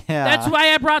thinking. Yeah. That's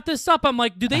why I brought this up. I'm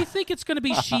like, do they think it's going to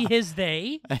be she, his,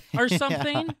 they or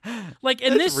something? Yeah. Like,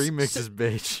 in this remixes,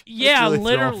 bitch. Yeah, really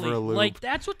literally. Like,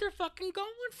 that's what they're fucking going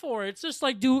for. It's just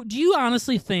like, do you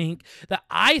honestly think that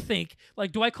I think,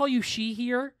 like, do I call you she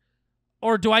here,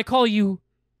 or do I call you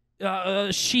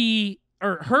she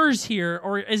or hers here,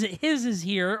 or is it his is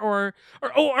here, or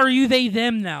are you they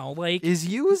them now? Like, is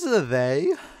you as a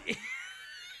they?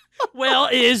 Well,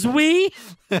 is we?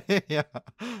 Yeah.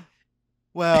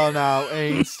 Well, now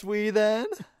ain't we then?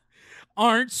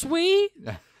 Aren't we?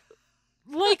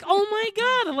 Like, oh my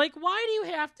god! Like, why do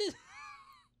you have to?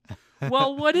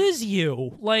 Well, what is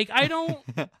you? Like, I don't.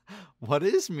 What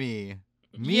is me?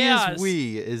 Me is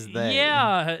we is they.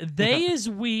 Yeah, they is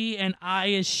we and I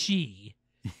is she.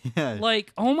 Yeah.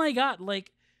 Like, oh my god,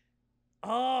 like,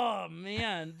 oh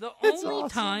man, the only awesome.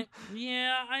 time,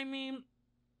 yeah, I mean,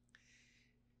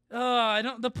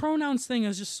 the pronouns thing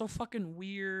is just so fucking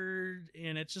weird,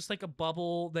 and it's just like a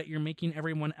bubble that you're making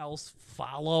everyone else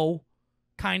follow,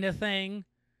 kind of thing,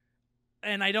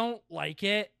 and I don't like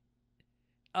it,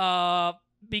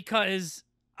 because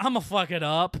I'm gonna fuck it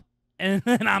up, and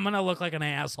then I'm gonna look like an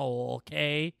asshole,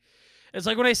 okay? It's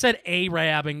like when I said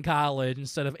Arab in college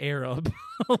instead of Arab.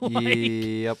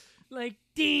 Yep. Like,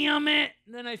 damn it.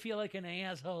 Then I feel like an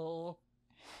asshole.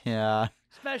 Yeah.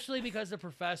 Especially because the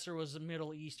professor was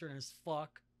Middle Eastern as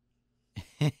fuck.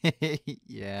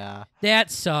 Yeah.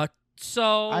 That sucked.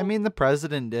 So I mean, the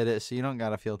president did it, so you don't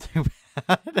gotta feel too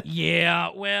bad. yeah,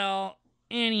 well,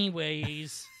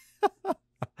 anyways.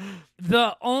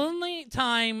 The only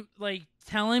time, like,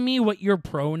 telling me what your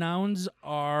pronouns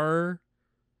are,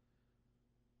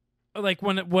 like,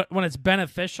 when it's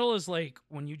beneficial is, like,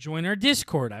 when you join our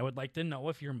Discord. I would like to know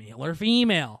if you're male or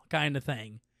female, kind of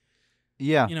thing.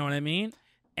 Yeah. You know what I mean?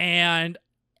 And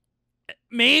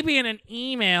maybe in an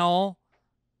email,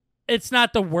 it's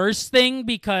not the worst thing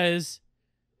because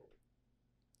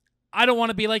I don't want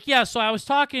to be like, yeah, so I was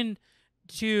talking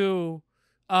to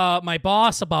my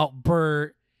boss about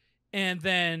Bert, and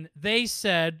then they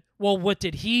said, well, what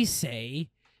did he say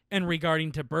in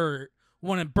regarding to Bert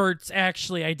when Bert's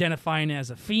actually identifying as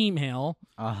a female?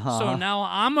 So now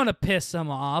I'm going to piss him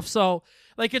off. So,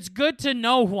 like, it's good to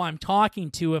know who I'm talking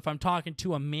to if I'm talking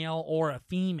to a male or a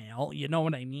female. You know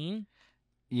what I mean?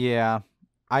 Yeah.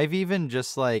 I've even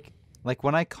just, like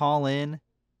when I call in,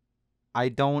 I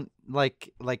don't,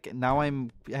 like now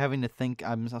I'm having to think,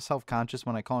 I'm self-conscious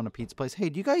when I call in a pizza place. Hey,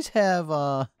 do you guys have,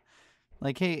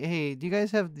 hey, do you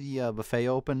guys have the buffet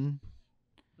open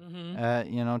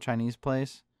at, Chinese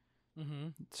place? Mm-hmm.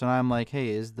 So now I'm like,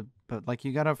 hey, but like,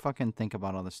 you gotta fucking think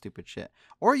about all this stupid shit.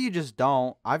 Or you just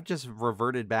don't. I've just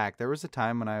reverted back. There was a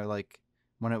time when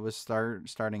when it was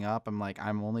starting up, I'm like,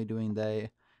 I'm only doing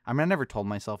they. I mean, I never told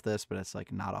myself this, but it's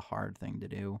like not a hard thing to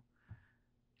do.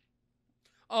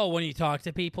 Oh, when you talk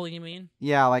to people, you mean?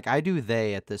 Yeah, like I do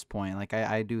they at this point. Like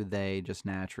I do they just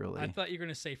naturally. I thought you were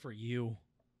going to say for you.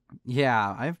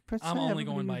 Yeah, I'm only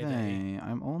going by they.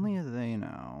 I'm only a they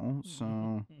now,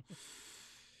 so...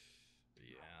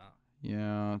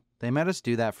 Yeah. They made us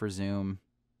do that for Zoom.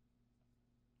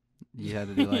 You had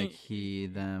to do like he,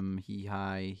 them, he,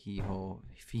 hi, he, ho,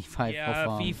 fee, fi, fo,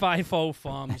 fum. Fee, fi, fo,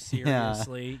 fum,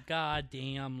 seriously. God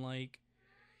damn, like...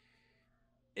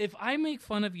 If I make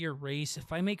fun of your race,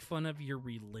 if I make fun of your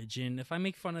religion, if I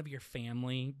make fun of your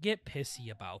family, get pissy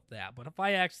about that. But if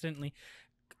I accidentally...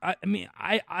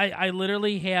 I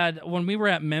literally had... When we were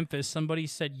at Memphis, somebody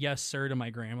said yes, sir, to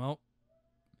my grandma.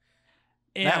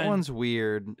 And that one's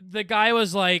weird. The guy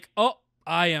was like, oh,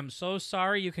 I am so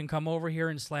sorry. You can come over here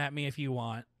and slap me if you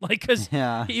want. Like, because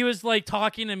he was, like,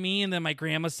 talking to me, and then my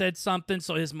grandma said something,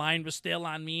 so his mind was still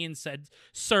on me and said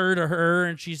sir to her,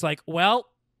 and she's like, well,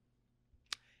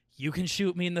 you can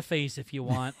shoot me in the face if you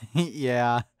want.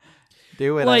 Yeah.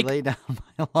 Do it. Like, I lay down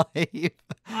my life.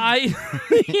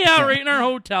 Right in our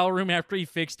hotel room after he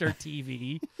fixed our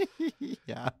TV.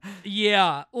 Yeah.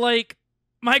 Yeah, like...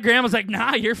 My grandma's like,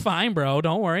 nah, you're fine, bro.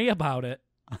 Don't worry about it.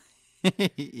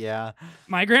 Yeah.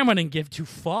 My grandma didn't give two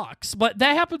fucks. But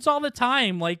that happens all the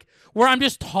time, like, where I'm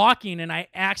just talking and I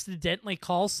accidentally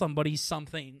call somebody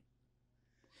something,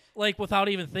 like, without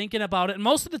even thinking about it. And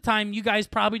most of the time, you guys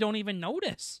probably don't even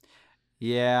notice.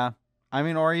 Yeah. I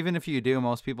mean, or even if you do,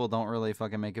 most people don't really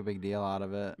fucking make a big deal out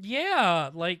of it. Yeah,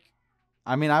 like...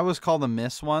 I mean, I was called a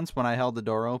miss once when I held the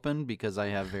door open because I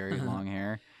have very long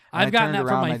hair. I've gotten that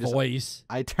from my voice.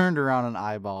 I turned around and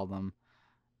eyeballed them.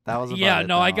 That was about it,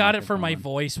 I got it for my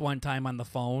voice one time on the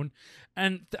phone.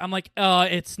 And I'm like,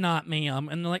 it's not ma'am.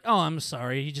 And they're like, oh, I'm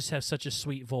sorry. You just have such a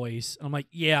sweet voice. And I'm like,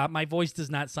 yeah, my voice does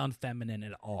not sound feminine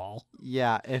at all.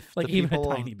 Yeah, if like the even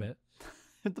people, a tiny bit.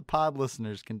 If the pod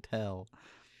listeners can tell.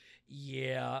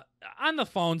 Yeah, on the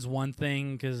phone's one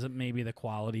thing because maybe the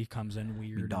quality comes in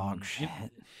weird. Dog shit.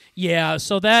 Yeah,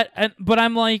 so that, but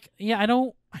I'm like, yeah, I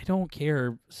don't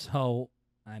care. So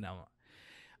I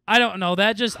don't know.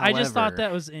 That just, I just thought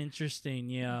that was interesting.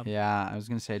 Yeah. Yeah, I was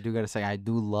gonna say, I do gotta say, I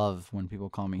do love when people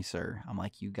call me sir. I'm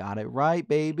like, you got it right,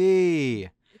 baby.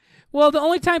 Well, the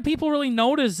only time people really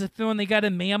notice is when they got a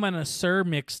ma'am and a sir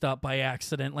mixed up by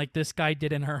accident, like this guy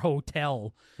did in her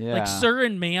hotel. Yeah. Like, sir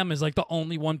and ma'am is like the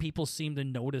only one people seem to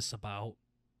notice about.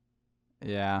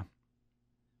 Yeah.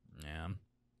 Yeah.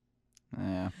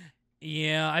 Yeah.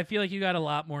 Yeah, I feel like you got a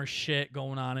lot more shit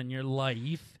going on in your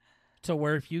life to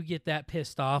where if you get that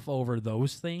pissed off over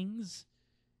those things,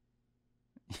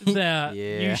 that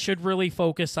you should really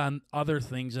focus on other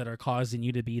things that are causing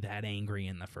you to be that angry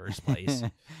in the first place.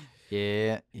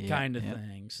 Kind of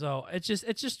thing. So it's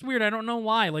just weird. I don't know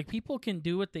why. Like, people can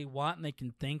do what they want and they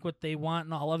can think what they want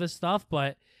and all of this stuff,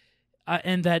 but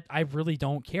and that I really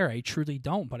don't care. I truly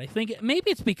don't. But I think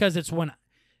maybe it's because it's when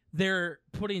they're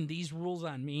putting these rules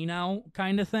on me now,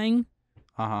 kind of thing.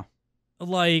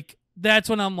 Like, that's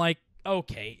when I'm like,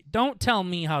 okay, don't tell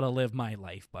me how to live my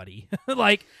life, buddy.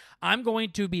 Like, I'm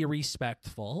going to be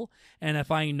respectful, and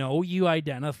if I know you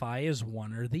identify as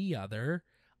one or the other,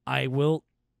 I will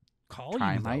call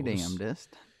Try you my those.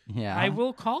 damnedest. Yeah. I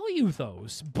will call you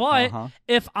those. But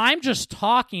if I'm just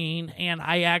talking and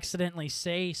I accidentally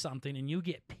say something and you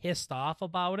get pissed off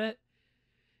about it,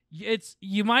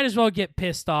 you might as well get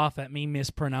pissed off at me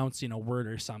mispronouncing a word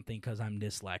or something because I'm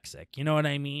dyslexic. You know what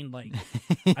I mean? Like,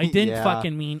 I didn't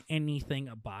fucking mean anything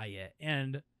by it.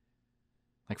 And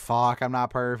like, fuck, I'm not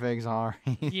perfect. Sorry.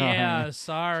 yeah,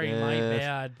 sorry, my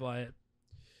bad. But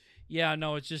yeah,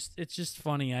 no, it's just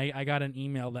funny. I got an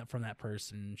email from that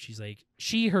person. She's like,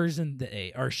 she, hers, and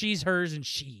they, or she's, hers, and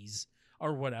she's,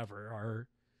 or whatever, or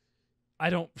I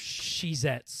don't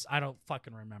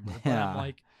fucking remember. But I'm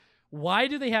like, why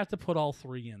do they have to put all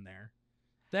three in there?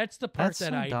 That's the part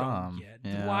that I don't get.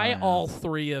 Yeah. Why all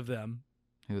three of them?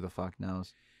 Who the fuck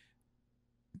knows?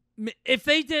 If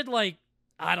they did, like,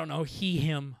 I don't know, he,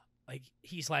 him, like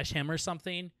he/him or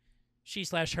something,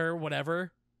 she/her,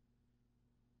 whatever.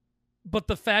 But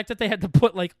the fact that they had to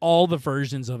put like all the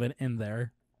versions of it in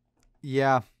there.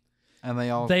 Yeah. And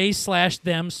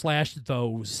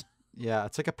they/them/those. Yeah,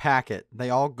 it's like a packet. They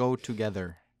all go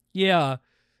together. Yeah.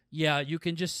 Yeah, you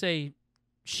can just say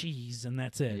she's and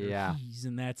that's it. Yeah. Or he's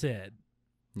and that's it.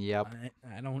 Yep.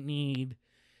 I don't need.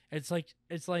 It's like,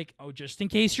 oh, just in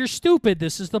case you're stupid,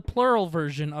 this is the plural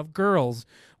version of girls.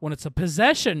 When it's a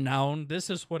possession noun, this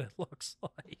is what it looks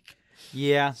like.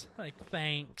 Yeah. It's like,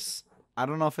 thanks. I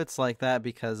don't know if it's like that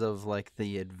because of like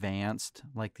the advanced,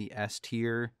 like the S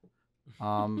tier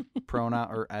pronoun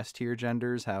or S tier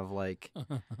genders have like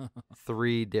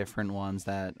 3 different ones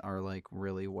that are like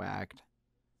really whacked.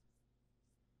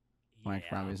 Whacked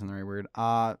probably isn't the right word.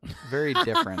 Very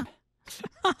different.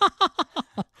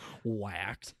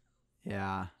 Whacked.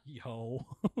 Yeah. Yo.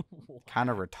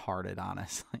 Kind of retarded,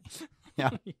 honestly.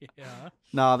 Yeah. Yeah.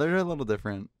 No, they're a little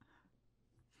different.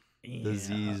 Yeah. The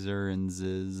Z's are and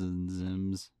Z's and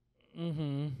Zims.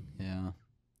 Mm-hmm. Yeah.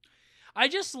 I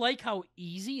just like how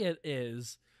easy it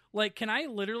is. Like, can I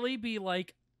literally be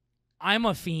like, I'm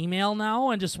a female now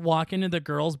and just walk into the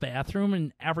girls' bathroom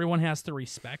and everyone has to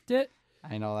respect it?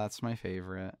 I know, that's my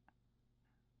favorite.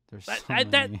 There's so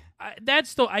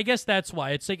I guess that's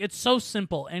why. It's like, it's so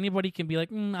simple. Anybody can be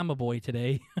like, I'm a boy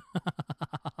today.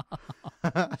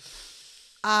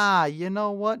 You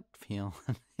know what? Feeling.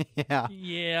 Yeah.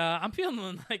 Yeah, I'm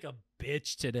feeling like a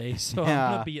bitch today, so Yeah.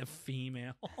 I'm going to be a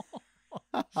female.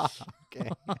 Okay.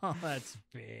 Oh, that's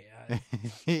bad.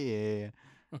 Yeah.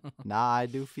 Nah, I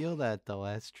do feel that, though.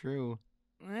 That's true.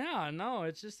 Yeah, no,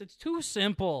 it's too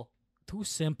simple. Too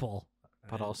simple.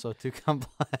 But also too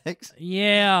complex.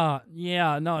 Yeah,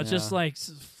 no, it's just Yeah. like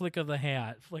flick of the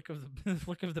hat, flick of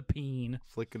the peen.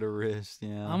 Flick of the wrist,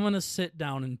 yeah. I'm gonna sit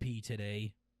down and pee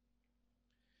today.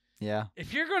 Yeah.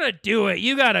 If you're gonna do it,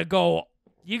 you gotta go.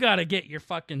 You gotta get your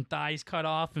fucking thighs cut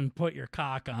off and put your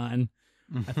cock on.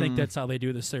 I think that's how they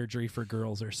do the surgery for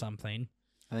girls or something.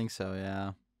 I think so,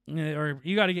 yeah. Or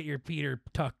you gotta get your Peter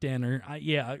tucked in, or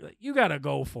yeah, you gotta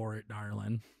go for it,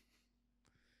 darling.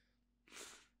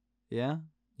 Yeah,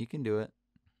 you can do it.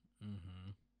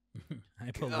 Mm-hmm.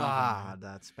 I believe. God,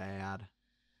 that's bad.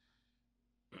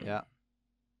 Yeah.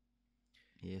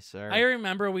 Yes, sir. I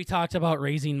remember we talked about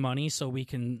raising money so we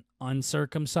can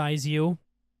uncircumcise you.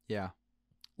 Yeah.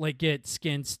 Like get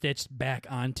skin stitched back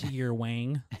onto your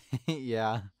wang.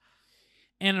 Yeah.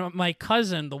 And my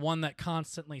cousin, the one that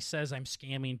constantly says I'm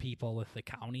scamming people with the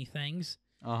county things.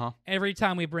 Uh-huh. Every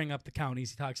time we bring up the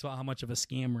counties, he talks about how much of a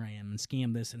scammer I am and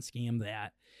scam this and scam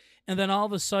that. And then all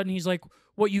of a sudden he's like,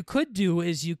 what you could do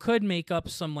is you could make up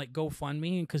some like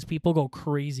GoFundMe because people go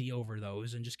crazy over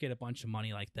those and just get a bunch of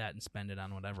money like that and spend it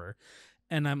on whatever.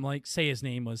 And I'm like, say his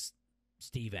name was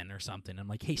Steven or something. I'm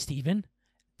like, hey, Steven,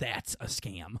 that's a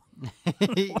scam.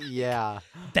 Yeah.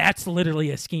 That's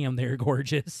literally a scam there,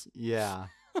 gorgeous. Yeah.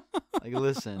 Like,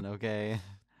 listen, okay.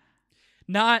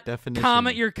 Not Definition.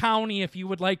 comment your county if you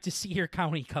would like to see your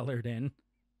county colored in.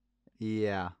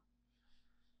 Yeah.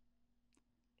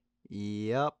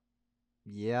 Yep.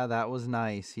 Yeah, that was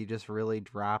nice. He just really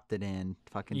dropped it in.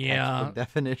 Fucking textbook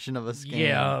definition of a scam.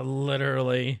 Yeah,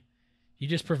 literally. You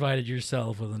just provided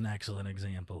yourself with an excellent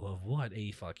example of what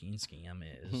a fucking scam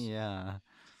is. Yeah.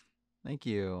 Thank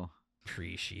you.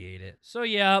 Appreciate it. So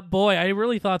yeah, boy, I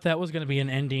really thought that was going to be an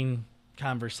ending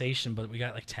conversation, but we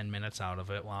got like 10 minutes out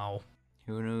of it. Wow.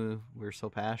 Who knew we're so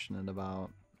passionate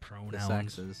about Pronouns. the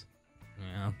sexes?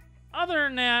 Yeah. Other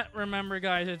than that, remember,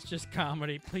 guys, it's just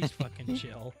comedy. Please fucking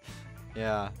chill.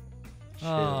 Yeah.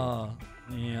 Oh,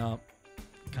 yeah.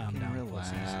 Calm down, Relax.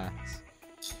 pussies.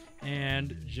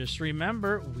 And just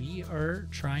remember, we are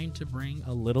trying to bring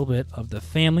a little bit of the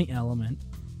family element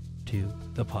to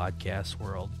the podcast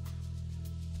world.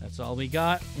 That's all we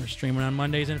got. We're streaming on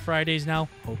Mondays and Fridays now.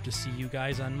 Hope to see you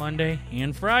guys on Monday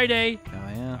and Friday. Oh,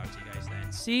 yeah. Talk to you guys then.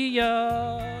 See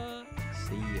ya.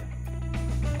 See ya.